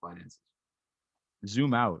using their finances?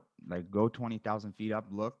 Zoom out, like go 20,000 feet up,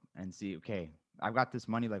 look and see, okay, I've got this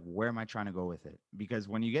money. Like, where am I trying to go with it? Because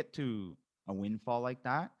when you get to a windfall like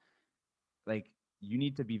that, like, you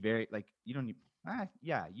need to be very, like, you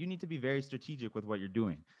need to be very strategic with what you're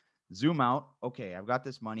doing. Zoom out. Okay, I've got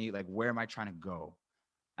this money. Like, where am I trying to go?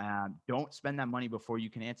 Don't spend that money before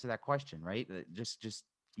you can answer that question, right? Just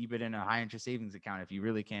keep it in a high interest savings account if you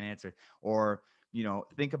really can't answer. Or, you know,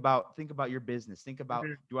 think about your business. Think about,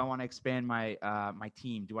 do I want to expand my my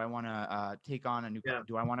team? Do I want to take on a new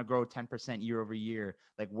do I want to grow 10% year over year?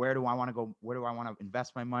 Like, where do I want to go? Where do I want to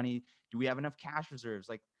invest my money? Do we have enough cash reserves?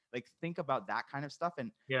 Like think about that kind of stuff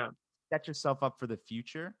and set yourself up for the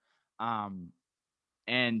future.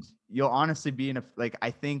 And you'll honestly be in a, like,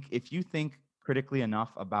 I think if you think critically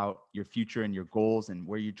enough about your future and your goals and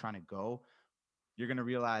where you're trying to go, you're going to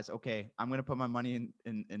realize, okay, I'm going to put my money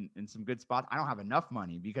in some good spots. I don't have enough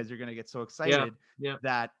money, because you're going to get so excited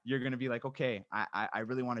that you're going to be like, okay, I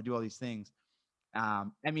really want to do all these things. I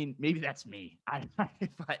mean, maybe that's me.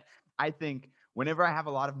 But I think whenever I have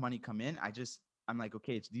a lot of money come in, I'm like,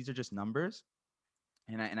 okay, these are just numbers.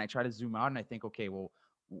 And I try to zoom out and I think, okay, well,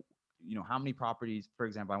 you know, how many properties, for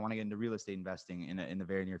example, I want to get into real estate investing in the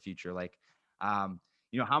very near future. Like,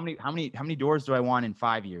 you know, how many doors do I want in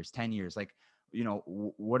 5 years, 10 years? Like, you know,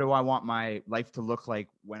 what do I want my life to look like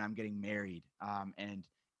when I'm getting married? And,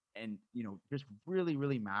 you know, just really,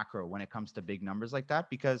 really macro when it comes to big numbers like that,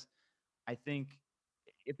 because I think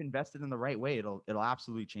if invested in the right way, it'll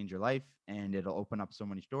absolutely change your life, and it'll open up so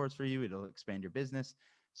many doors for you. It'll expand your business.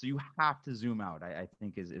 So you have to zoom out, I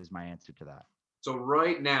think is my answer to that. So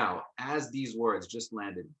right now, as these words just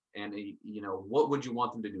landed, and you know, what would you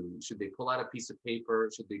want them to do? Should they pull out a piece of paper?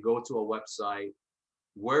 Should they go to a website?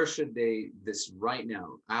 Where should they, this right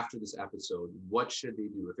now, after this episode, what should they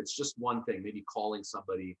do? If it's just one thing, maybe calling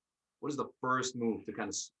somebody, what is the first move to kind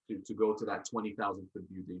of to go to that 20,000 foot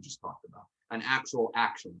view that you just talked about? An actual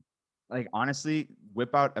action. Like, honestly,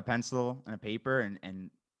 whip out a pencil and a paper and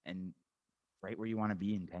right where you want to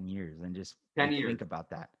be in 10 years, and just 10 years. Think about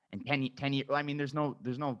that. And 10 years, well, I mean, there's no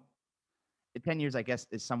 10 years, I guess,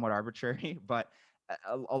 is somewhat arbitrary, but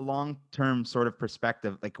a long-term sort of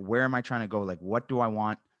perspective, like, where am I trying to go? Like, what do I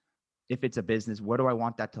want? If it's a business, what do I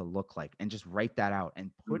want that to look like? And just write that out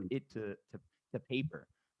and put it to paper,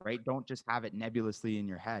 right? Don't just have it nebulously in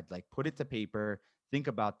your head. Like, put it to paper, think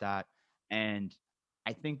about that. And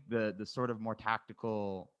I think the sort of more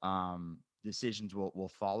tactical decisions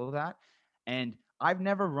will follow that. And I've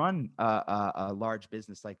never run a large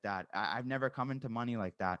business like that. I've never come into money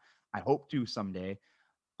like that. I hope to someday.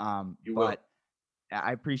 But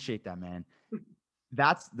I appreciate that, man.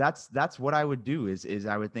 That's what I would do is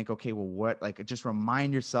I would think, okay, well, what, like, just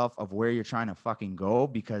remind yourself of where you're trying to fucking go,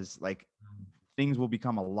 because like things will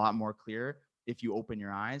become a lot more clear if you open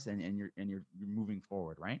your eyes and you're moving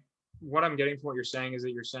forward, right? What I'm getting from what you're saying is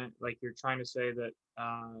that you're saying, like, you're trying to say that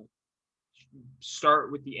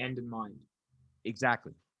start with the end in mind.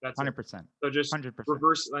 Exactly. That's 100%. So just 100%.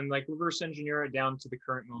 reverse engineer it down to the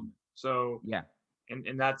current moment. So yeah,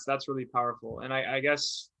 and that's really powerful. And I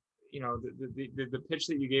guess, you know, the pitch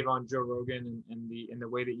that you gave on Joe Rogan and the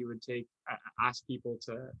way that you would ask people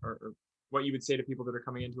to, or what you would say to people that are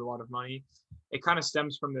coming into a lot of money, it kind of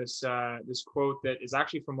stems from this this quote that is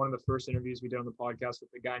actually from one of the first interviews we did on the podcast with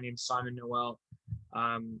a guy named Simon Noel,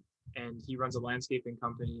 and he runs a landscaping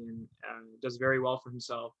company and does very well for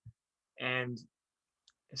himself. And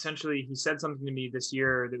essentially, he said something to me this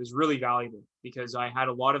year that was really valuable, because I had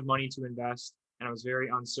a lot of money to invest and I was very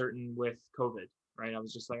uncertain with COVID, right? I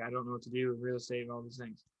was just like, I don't know what to do with real estate and all these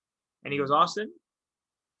things. And he goes, Austin,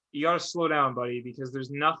 you got to slow down, buddy, because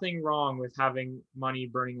there's nothing wrong with having money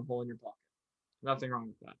burning a hole in your pocket. Nothing wrong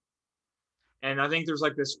with that. And I think there's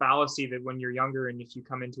like this fallacy that when you're younger and if you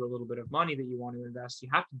come into a little bit of money that you want to invest, you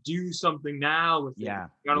have to do something now with it.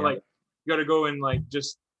 You gotta go and like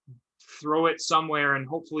just throw it somewhere and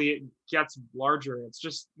hopefully it gets larger. It's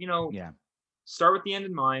just, you know, start with the end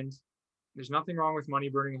in mind. There's nothing wrong with money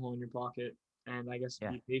burning a hole in your pocket. And I guess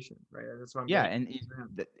be patient, right? That's what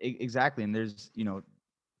I'm exactly. And there's, you know,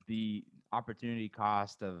 the opportunity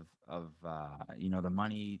cost of you know, the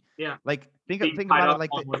money. Like think about it like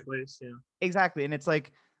exactly. And it's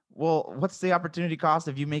like, well, what's the opportunity cost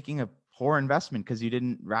of you making a poor investment because you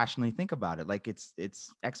didn't rationally think about it? Like it's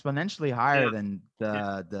exponentially higher than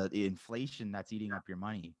the inflation that's eating up your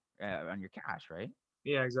money on your cash, right?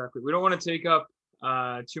 Yeah, exactly. We don't want to take up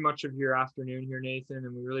too much of your afternoon here, Nathan,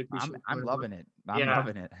 and we really appreciate I'm loving it. I'm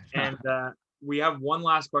loving it. And we have one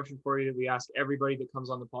last question for you that we ask everybody that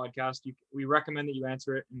comes on the podcast. We recommend that you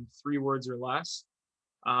answer it in 3 words or less.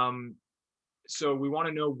 So we want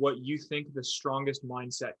to know what you think the strongest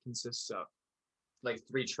mindset consists of. Like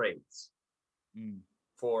 3 traits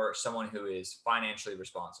for someone who is financially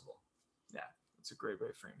responsible. Yeah, that's a great way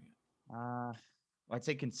of framing it. Well, I'd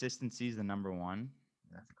say consistency is the number one.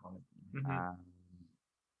 That's a common.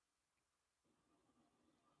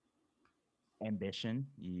 ambition.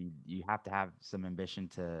 You have to have some ambition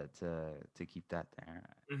to keep that there.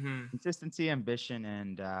 Mm-hmm. Consistency, ambition,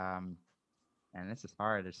 and this is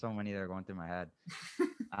hard. There's so many that are going through my head.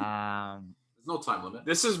 There's no time limit.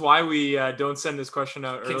 This is why we don't send this question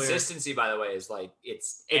out earlier. Consistency, by the way, is like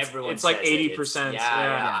everyone. It's like says it. 80%.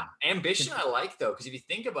 Yeah. Ambition, I like though, because if you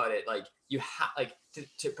think about it, like you have like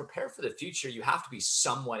to prepare for the future, you have to be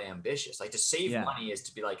somewhat ambitious. Like to save money is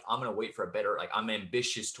to be like, I'm gonna wait for a better. Like I'm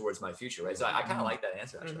ambitious towards my future, right? So I kind of like that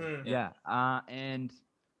answer actually. Mm-hmm. Yeah. And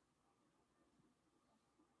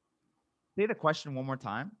say the question one more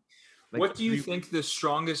time. Like, what do you think the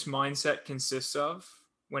strongest mindset consists of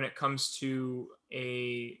when it comes to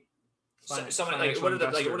a someone like what are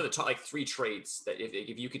the top like 3 traits that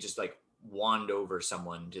if you could just like wand over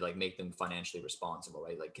someone to like make them financially responsible,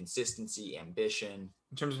 right? Like consistency, ambition.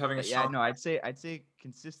 In terms of having a strong... I'd say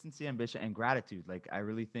consistency, ambition, and gratitude. Like I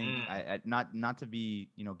really think I not to be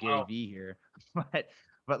Gary V here,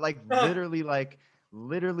 but like literally like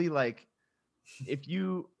if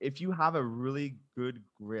you have a really good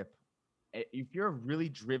grip, if you're a really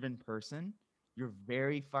driven person, you're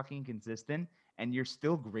very fucking consistent and you're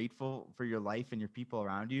still grateful for your life and your people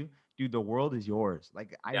around you, dude, the world is yours.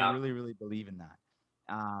 Like I really, really believe in that.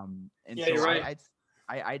 And so you're right.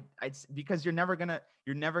 I'd because you're never gonna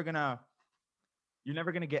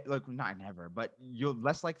get, like, not never, but you're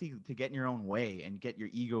less likely to get in your own way and get your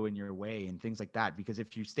ego in your way and things like that. Because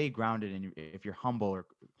if you stay grounded and if you're humble,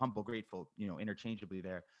 grateful, interchangeably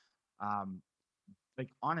there, like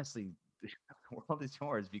honestly, the world is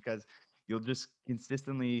yours because you'll just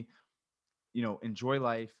consistently, enjoy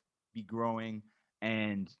life, be growing,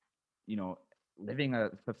 and, living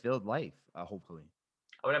a fulfilled life, hopefully.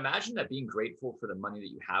 I would imagine that being grateful for the money that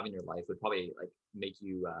you have in your life would probably like make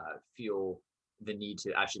you feel the need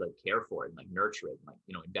to actually like care for it and like nurture it and like,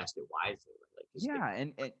 invest it wisely.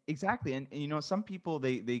 And exactly. And some people,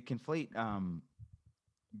 they conflate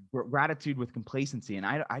gratitude with complacency. And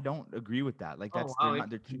I don't agree with that. Like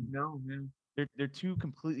they're two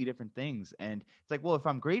completely different things. And it's like, well, if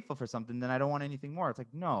I'm grateful for something, then I don't want anything more. It's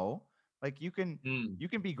like, no, like you can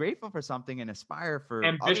be grateful for something and aspire for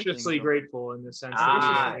ambitiously grateful in the sense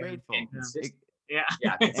grateful.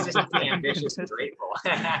 Consistently ambitious and grateful.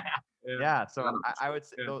 So I would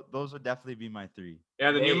say those would definitely be my 3.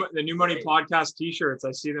 Yeah, the New Money Podcast T-shirts.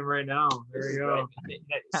 I see them right now. There you go.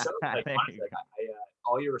 So, like, honestly,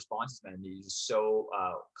 all your responses, man, you're so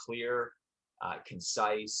clear,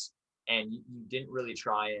 concise, and you didn't really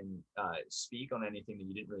try and speak on anything that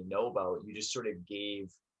you didn't really know about. You just sort of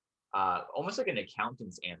gave almost like an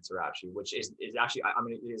accountant's answer, actually, which is actually, I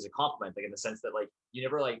mean, it is a compliment, like in the sense that like you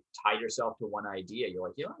never like tied yourself to one idea. You're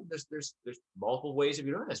like, there's multiple ways of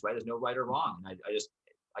doing this, right? There's no right or wrong. And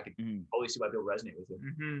I could totally see why people resonate with you.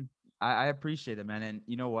 Mm-hmm. I appreciate it, man. And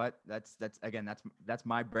you know what? That's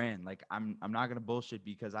my brand. Like I'm not gonna bullshit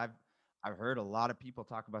because I've heard a lot of people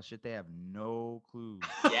talk about shit they have no clue.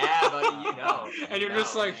 Yeah, buddy, and you're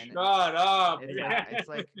just like, shut up. It's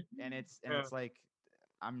like, it's like,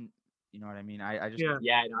 I'm, you know what I mean? I just,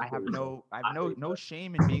 I have no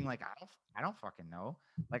shame in being like, I don't fucking know.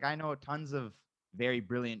 Like I know tons of very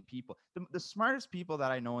brilliant people. The smartest people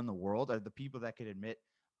that I know in the world are the people that could admit,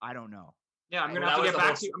 I don't know. Yeah, I'm gonna have to get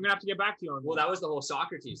back to you. I'm gonna have to get back to you on that. Well, that was the whole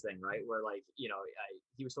Socrates thing, right? Where like, he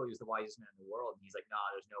was told he was the wisest man in the world, and he's like, nah,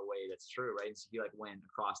 there's no way that's true, right? And so he like went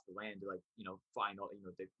across the land to like, find all,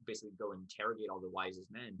 to basically go interrogate all the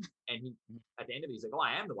wisest men. And he, at the end of it, he's like, oh,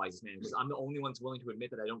 I am the wisest man because I'm the only one willing to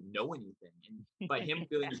admit that I don't know anything. And by him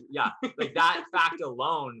feeling, like that fact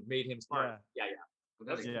alone made him smart. They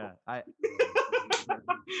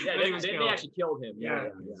actually killed him.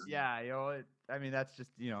 I mean, that's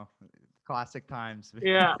just, classic times.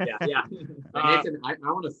 Yeah. Nathan, I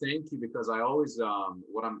want to thank you because I always,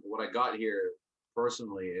 what I got here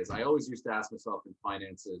personally is I always used to ask myself in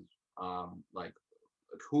finances, like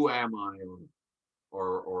who am I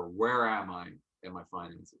or where am I in my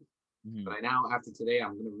finances? Mm-hmm. But now after today,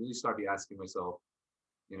 I'm going to really start asking myself,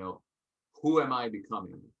 who am I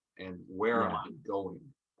becoming and where am I going?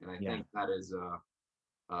 And I think that is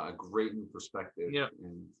a great new perspective. Yeah.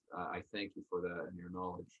 And I thank you for that and your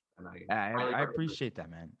knowledge. And I appreciate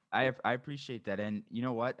that, man. I appreciate that. And you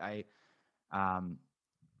know what? I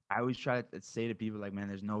always try to say to people like, man,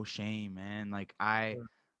 there's no shame, man. Like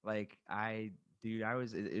dude,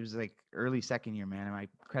 it was like early second year, man. And my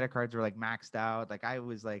credit cards were like maxed out. Like I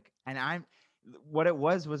was like, and what it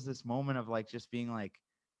was this moment of like, just being like,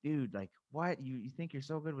 dude, like what? You think you're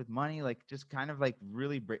so good with money? Like just kind of like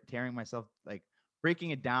really tearing myself, like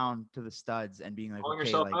breaking it down to the studs and being like, calling okay,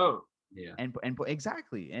 yourself like, out. Yeah. And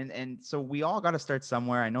exactly. And so we all got to start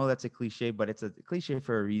somewhere. I know that's a cliche, but it's a cliche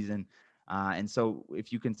for a reason. And so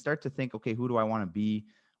if you can start to think, okay, who do I want to be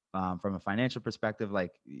from a financial perspective?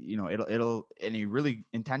 Like, and you're really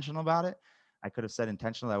intentional about it. I could have said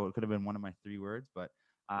intentional. That could have been one of my 3 words, but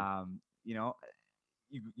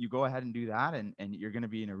you go ahead and do that, and you're going to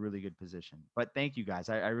be in a really good position. But thank you guys.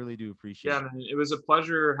 I really do appreciate it. Man, it was a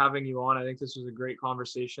pleasure having you on. I think this was a great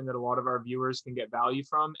conversation that a lot of our viewers can get value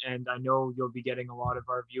from. And I know you'll be getting a lot of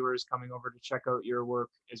our viewers coming over to check out your work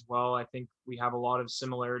as well. I think we have a lot of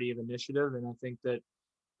similarity of initiative. And I think that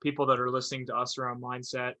people that are listening to us around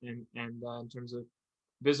mindset and in terms of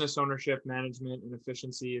business ownership, management, and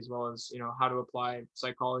efficiency, as well as how to apply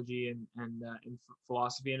psychology and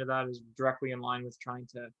philosophy into that, is directly in line with trying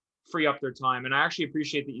to free up their time. And I actually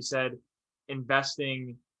appreciate that you said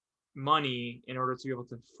investing money in order to be able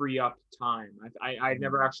to free up time. I'd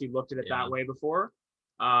never actually looked at it that way before,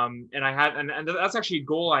 and that's actually a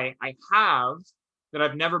goal I have that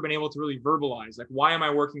I've never been able to really verbalize. Like, why am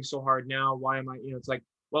I working so hard now? Why am I? It's like,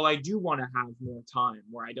 well, I do want to have more time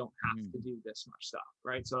where I don't have to do this much stuff,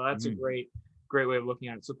 right? So that's a great way of looking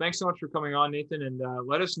at it. So thanks so much for coming on, Nathan, and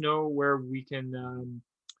let us know where we can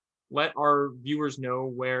let our viewers know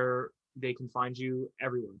where they can find you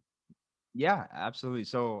everywhere. Yeah, absolutely.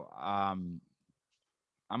 So I'm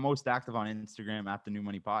most active on Instagram at the New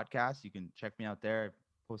Money Podcast. You can check me out there. I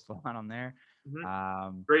post a lot on there.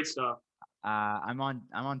 Great stuff. I'm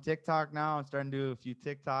on TikTok now. I'm starting to do a few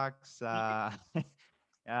TikToks.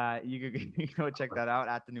 You can go check that out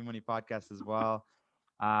at the New Money Podcast as well.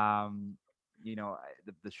 The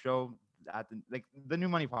show at the New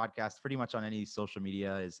Money Podcast, pretty much on any social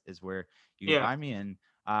media is where you can find me. And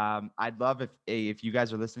I'd love if you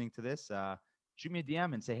guys are listening to this, shoot me a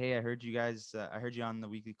DM and say, hey, I heard you guys. I heard you on the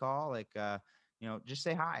weekly call. Just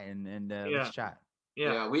say hi and let's chat.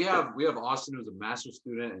 Yeah, we have Austin, who's a master's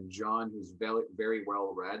student, and John, who's very, very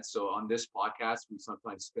well read. So on this podcast, we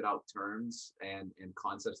sometimes spit out terms and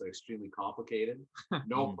concepts that are extremely complicated.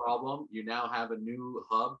 No problem. You now have a new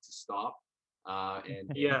hub to stop and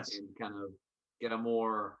kind of get a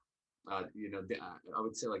more I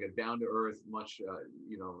would say like a down to earth, much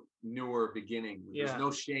newer beginning. There's no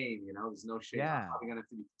shame. There's no shame. I'm probably gonna have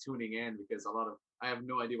to be tuning in because I have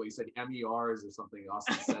no idea what you said. MERs or something.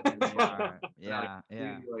 Austin said.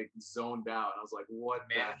 Like zoned out. I was like, what?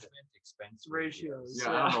 Management expense ratios.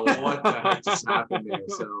 Yeah, I don't know what the heck just happened there.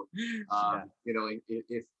 So,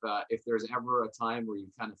 if there's ever a time where you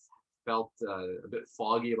kind of felt a bit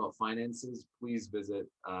foggy about finances, please visit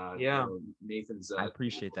Nathan's. I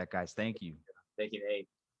appreciate that, guys. Thank you. Thank you, Nate.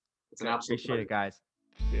 It's an absolute appreciate it, guys.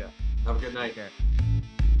 Yeah. Have a good night.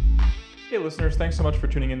 Hey listeners, thanks so much for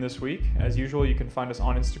tuning in this week. As usual, you can find us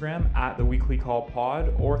on Instagram at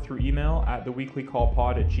theweeklycallpod or through email at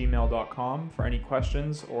theweeklycallpod@gmail.com for any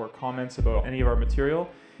questions or comments about any of our material,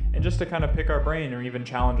 and just to kind of pick our brain or even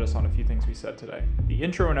challenge us on a few things we said today. The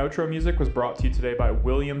intro and outro music was brought to you today by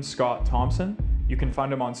William Scott Thompson. You can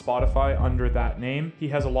find him on Spotify under that name. He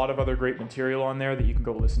has a lot of other great material on there that you can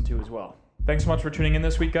go listen to as well. Thanks so much for tuning in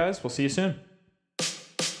this week, guys. We'll see you soon.